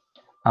asked,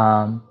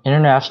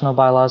 international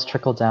bylaws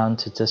trickle down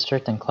to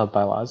district and club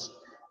bylaws,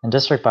 and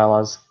district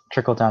bylaws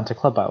trickle down to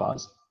club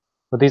bylaws.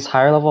 Would these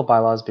higher level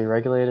bylaws be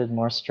regulated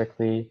more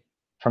strictly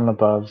from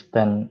above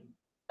than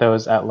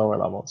those at lower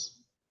levels?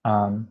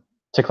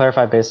 To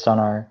clarify, based on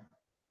our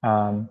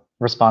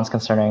response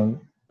concerning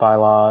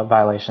bylaw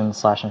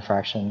violations /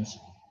 infractions,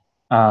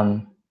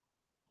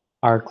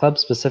 are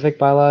club-specific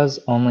bylaws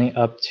only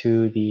up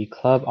to the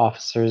club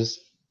officers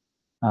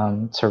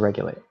to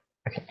regulate?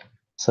 Okay,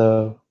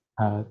 so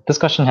this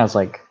question has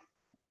like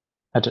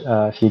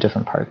a few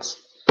different parts.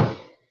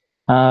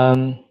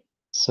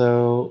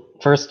 So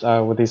first,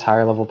 would these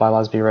higher level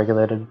bylaws be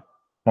regulated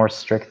more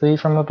strictly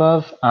from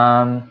above?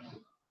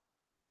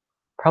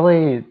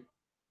 Probably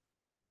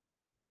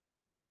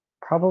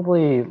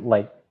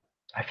like,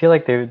 I feel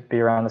like they would be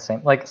around the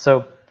same. Like,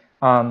 so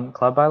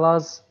club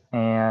bylaws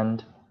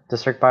and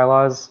district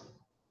bylaws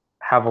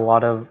have a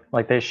lot of,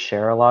 like, they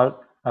share a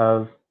lot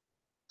of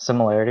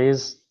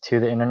similarities to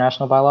the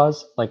international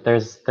bylaws. Like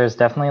there's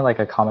definitely like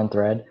a common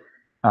thread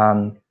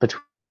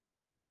between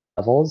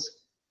levels.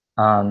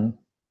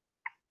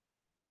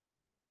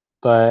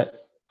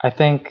 But I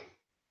think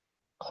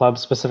club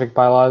specific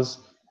bylaws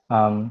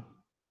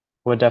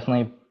would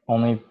definitely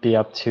only be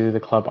up to the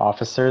club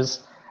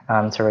officers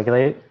to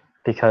regulate,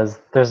 because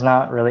there's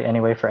not really any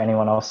way for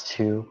anyone else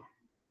to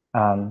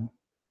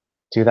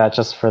do that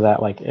just for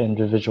that like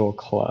individual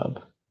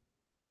club.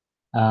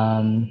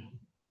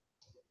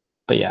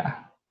 But yeah.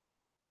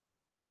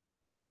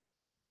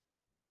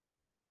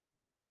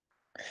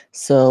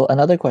 So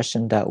another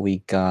question that we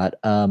got,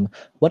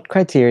 what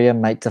criteria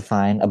might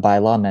define a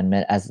bylaw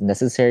amendment as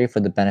necessary for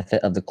the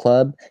benefit of the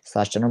club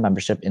 / general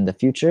membership in the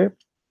future?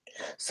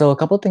 So a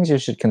couple of things you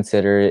should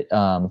consider.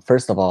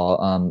 First of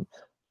all,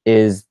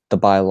 is the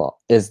bylaw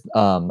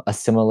a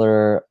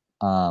similar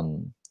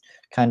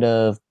kind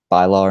of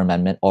bylaw or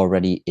amendment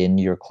already in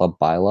your club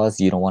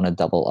bylaws? You don't want to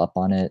double up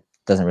on it.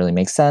 Doesn't really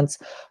make sense.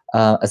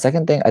 A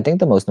second thing, I think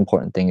the most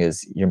important thing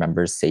is your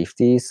members'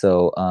 safety.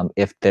 So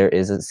if there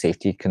is a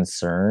safety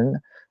concern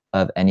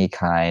of any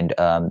kind,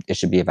 it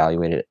should be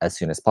evaluated as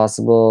soon as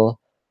possible.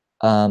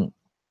 Other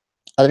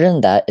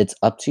than that, it's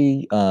up to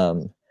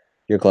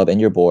your club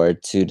and your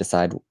board to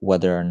decide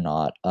whether or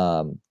not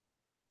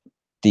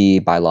the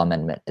bylaw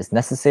amendment is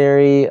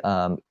necessary.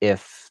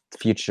 If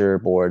future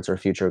boards or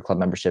future club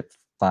membership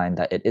find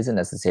that it isn't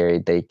necessary,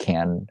 they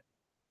can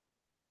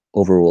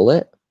overrule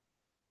it.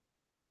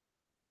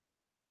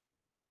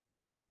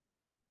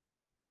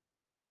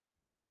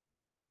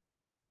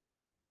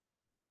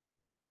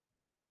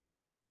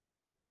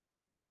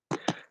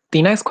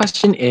 The next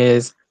question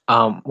is,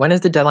 when is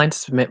the deadline to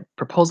submit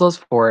proposals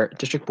for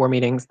district board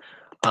meetings?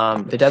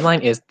 The deadline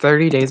is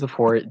 30 days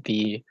before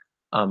the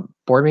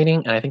board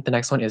meeting, and I think the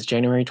next one is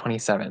January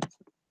 27th.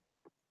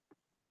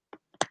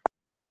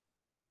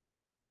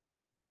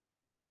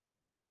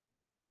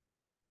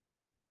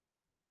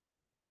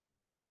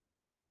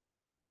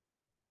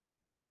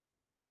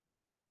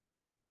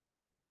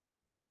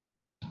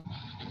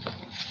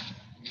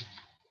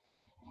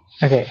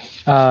 Okay,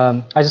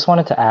 I just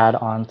wanted to add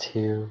on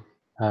to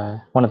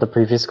one of the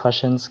previous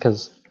questions,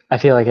 because I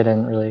feel like I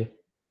didn't really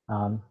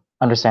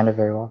understand it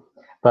very well.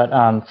 But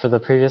for the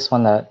previous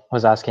one that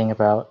was asking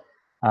about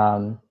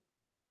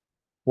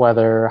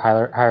whether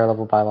higher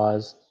level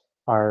bylaws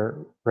are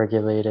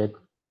regulated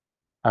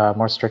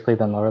more strictly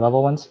than lower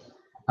level ones,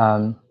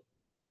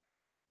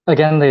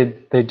 again,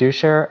 they do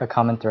share a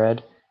common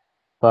thread,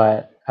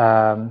 but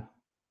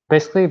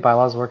basically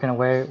bylaws work in a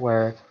way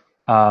where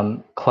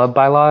club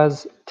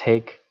bylaws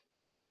take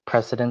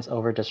precedence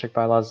over district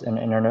bylaws and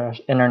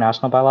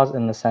international bylaws,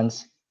 in the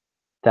sense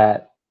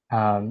that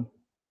club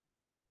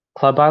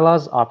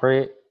bylaws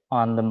operate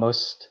on the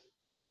most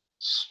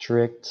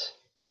strict,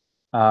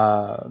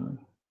 on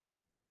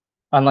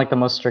like the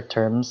most strict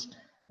terms.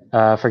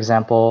 For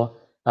example,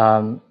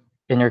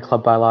 in your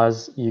club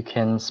bylaws, you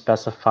can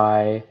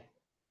specify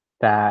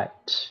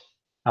that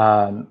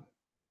to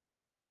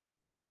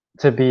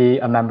be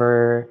a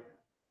member,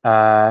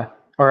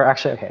 or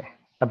actually, okay,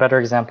 a better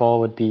example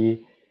would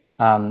be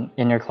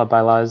in your club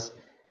bylaws,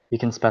 you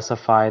can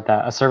specify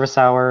that a service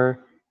hour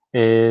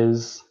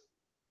is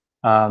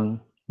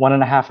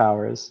 1.5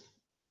 hours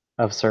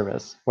of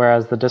service,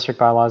 whereas the district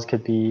bylaws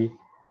could be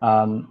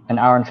an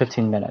hour and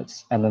 15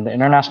 minutes. And then the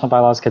international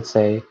bylaws could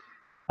say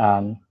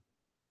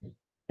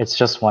it's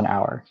just 1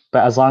 hour.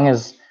 But as long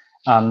as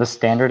the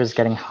standard is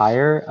getting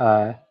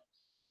higher,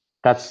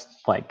 that's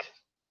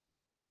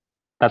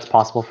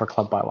possible for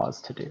club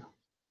bylaws to do.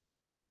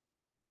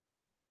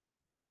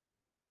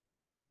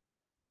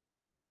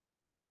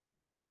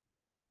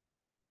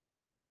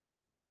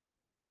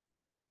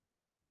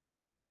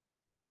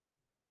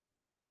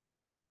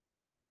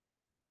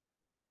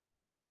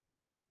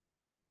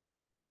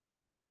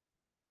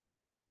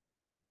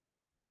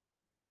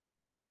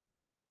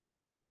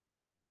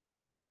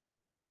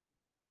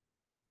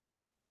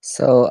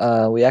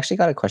 So we actually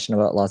got a question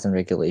about Laws and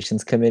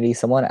Regulations Committee.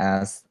 Someone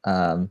asked,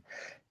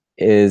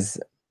 is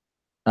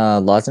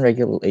Laws and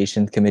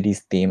Regulations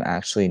Committee's theme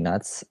actually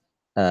nuts?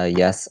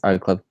 Yes, our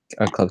club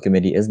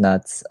committee is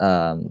nuts.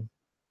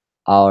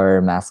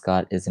 Our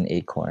mascot is an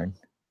acorn.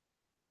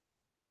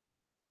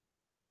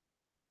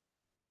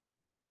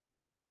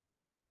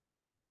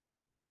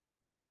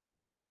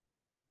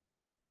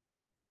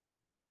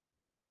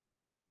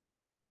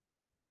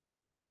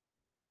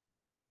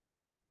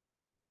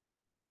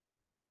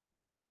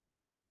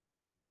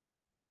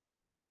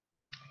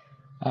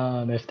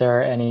 If there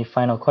are any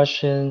final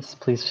questions,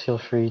 please feel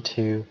free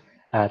to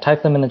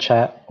type them in the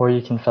chat, or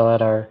you can fill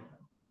out our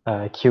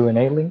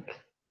Q&A link.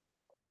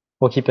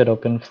 We'll keep it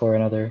open for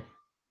another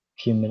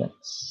few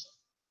minutes.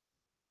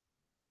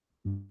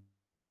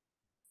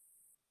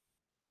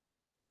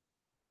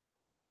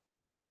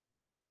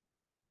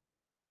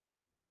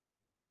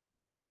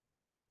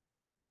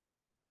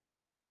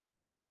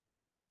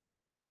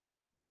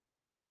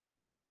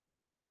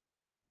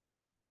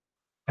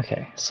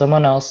 Okay,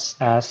 someone else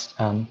asked,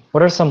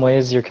 what are some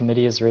ways your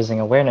committee is raising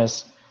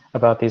awareness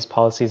about these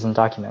policies and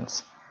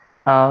documents?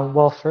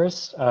 Well,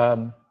 first,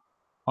 I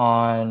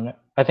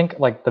think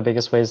like the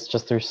biggest way is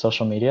just through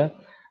social media.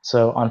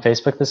 So on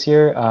Facebook this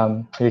year,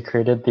 we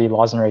created the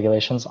Laws and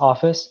Regulations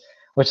Office,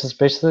 which is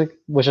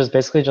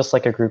basically just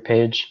like a group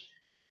page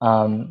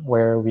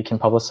where we can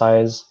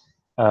publicize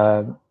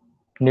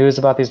news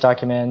about these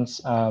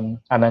documents.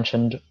 I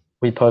mentioned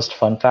we post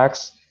fun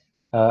facts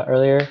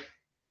earlier,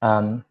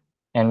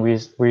 and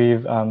we've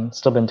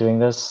still been doing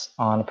this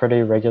on a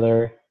pretty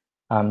regular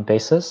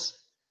basis,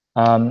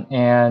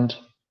 and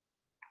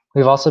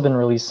we've also been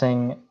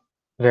releasing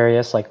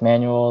various like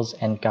manuals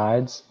and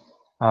guides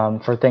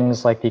for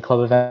things like the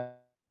club event,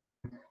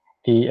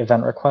 the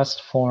event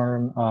request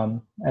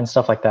form, and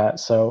stuff like that.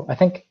 So I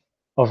think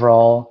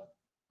overall,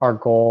 our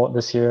goal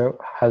this year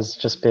has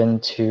just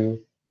been to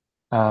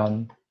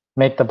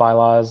make the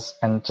bylaws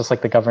and just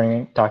like the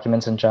governing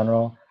documents in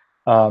general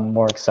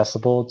more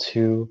accessible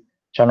to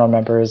general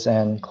members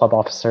and club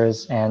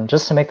officers, and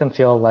just to make them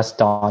feel less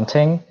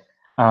daunting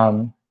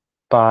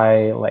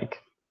by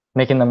like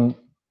making them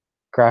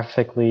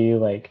graphically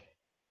like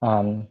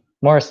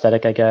more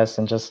aesthetic, I guess,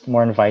 and just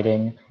more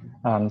inviting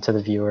to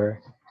the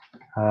viewer.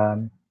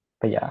 But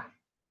yeah.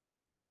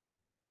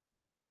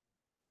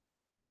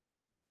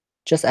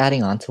 Just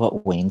adding on to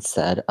what Wayne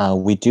said,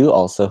 we do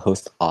also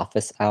host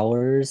office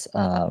hours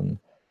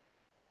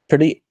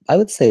I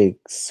would say,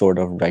 sort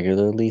of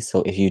regularly.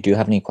 So if you do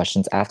have any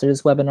questions after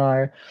this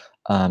webinar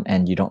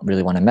and you don't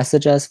really want to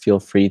message us,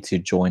 feel free to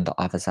join the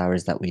office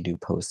hours that we do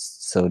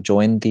post. So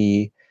join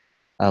the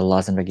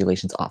Laws and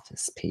Regulations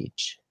Office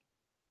page.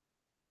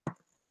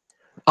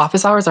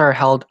 Office hours are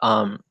held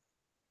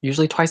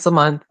usually twice a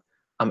month,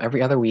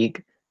 every other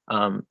week.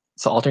 So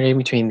alternating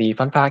between the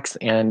fun facts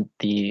and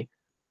the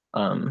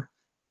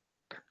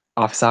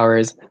office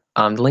hours.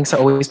 The links are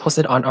always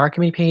posted on our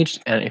community page,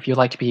 and if you'd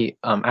like to be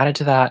added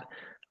to that,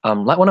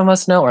 let one of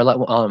us know, or let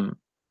one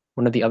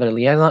of the other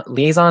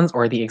liaisons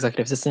or the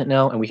executive assistant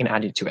know, and we can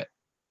add you to it.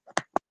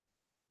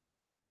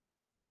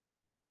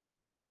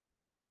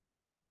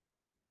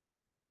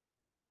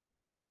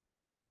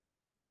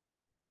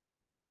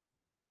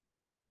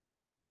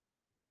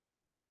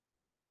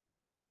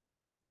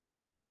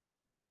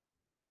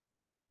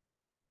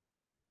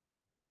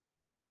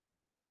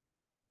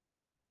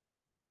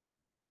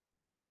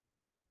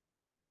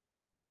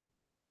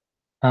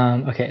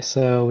 Okay,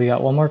 so we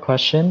got one more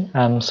question.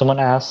 Someone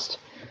asked,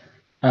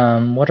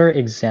 what are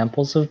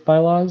examples of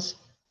bylaws?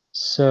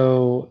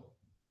 So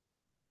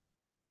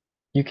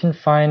you can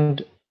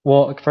find,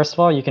 well, first of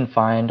all, you can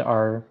find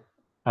our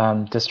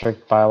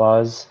district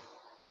bylaws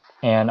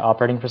and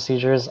operating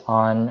procedures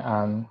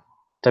on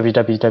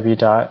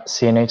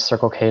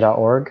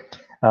www.cnhcirclek.org,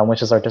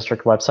 which is our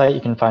district website.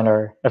 You can find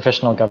our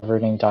official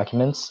governing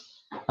documents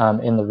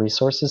in the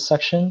resources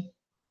section.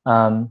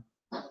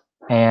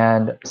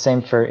 And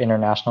same for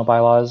international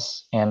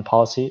bylaws and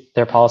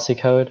their policy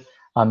code.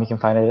 You can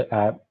find it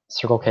at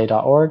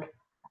circlek.org.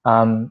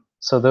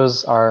 So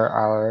those are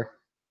our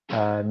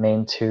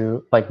main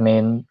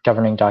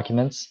governing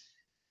documents.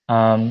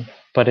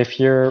 But if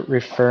you're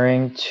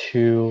referring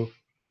to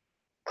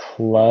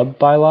club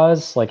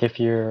bylaws, like if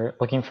you're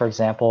looking for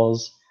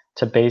examples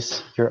to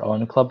base your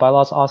own club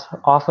bylaws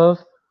off of,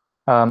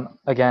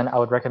 again, I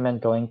would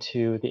recommend going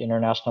to the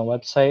international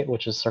website,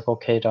 which is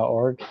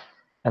circlek.org,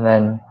 and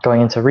then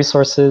going into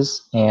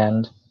resources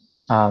and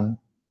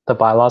the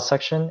bylaws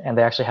section, and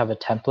they actually have a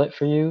template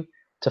for you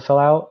to fill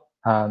out.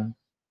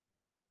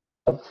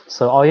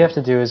 So all you have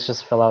to do is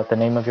just fill out the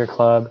name of your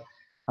club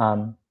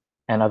and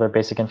other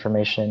basic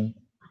information,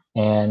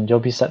 and you'll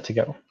be set to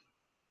go.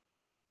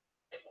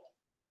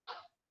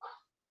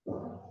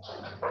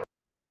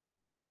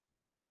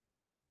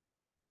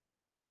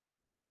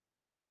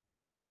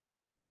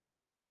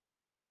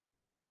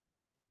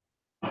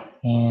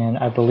 And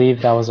I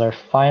believe that was our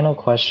final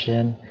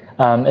question.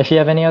 If you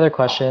have any other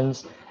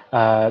questions,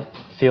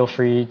 feel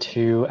free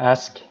to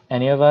ask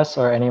any of us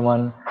or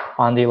anyone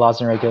on the Laws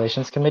and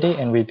Regulations Committee,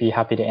 and we'd be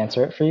happy to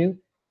answer it for you.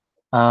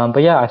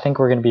 But yeah, I think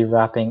we're going to be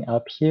wrapping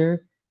up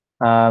here.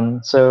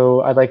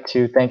 So I'd like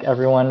to thank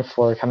everyone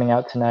for coming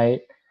out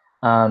tonight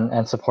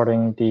and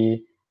supporting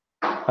the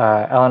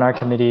L&R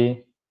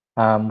committee.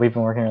 We've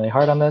been working really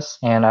hard on this,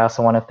 and I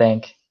also want to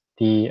thank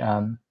the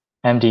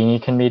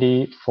MDE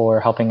committee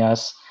for helping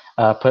us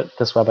put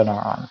this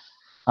webinar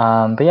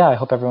on. But yeah, I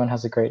hope everyone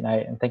has a great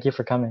night, and thank you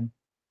for coming.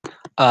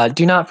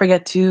 Do not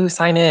forget to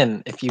sign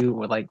in if you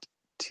would like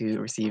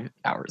to receive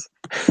hours.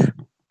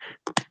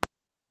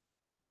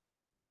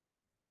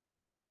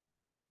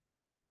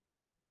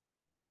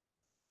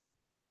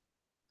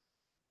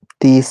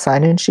 The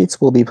sign-in sheets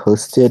will be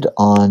posted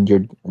on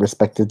your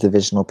respective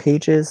divisional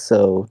pages,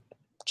 so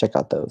check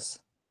out those.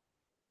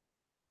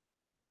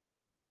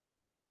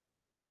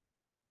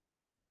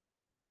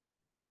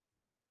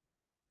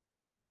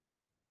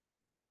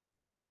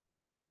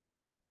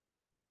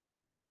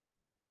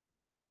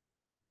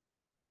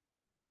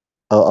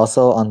 Oh,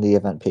 also on the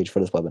event page for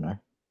this webinar.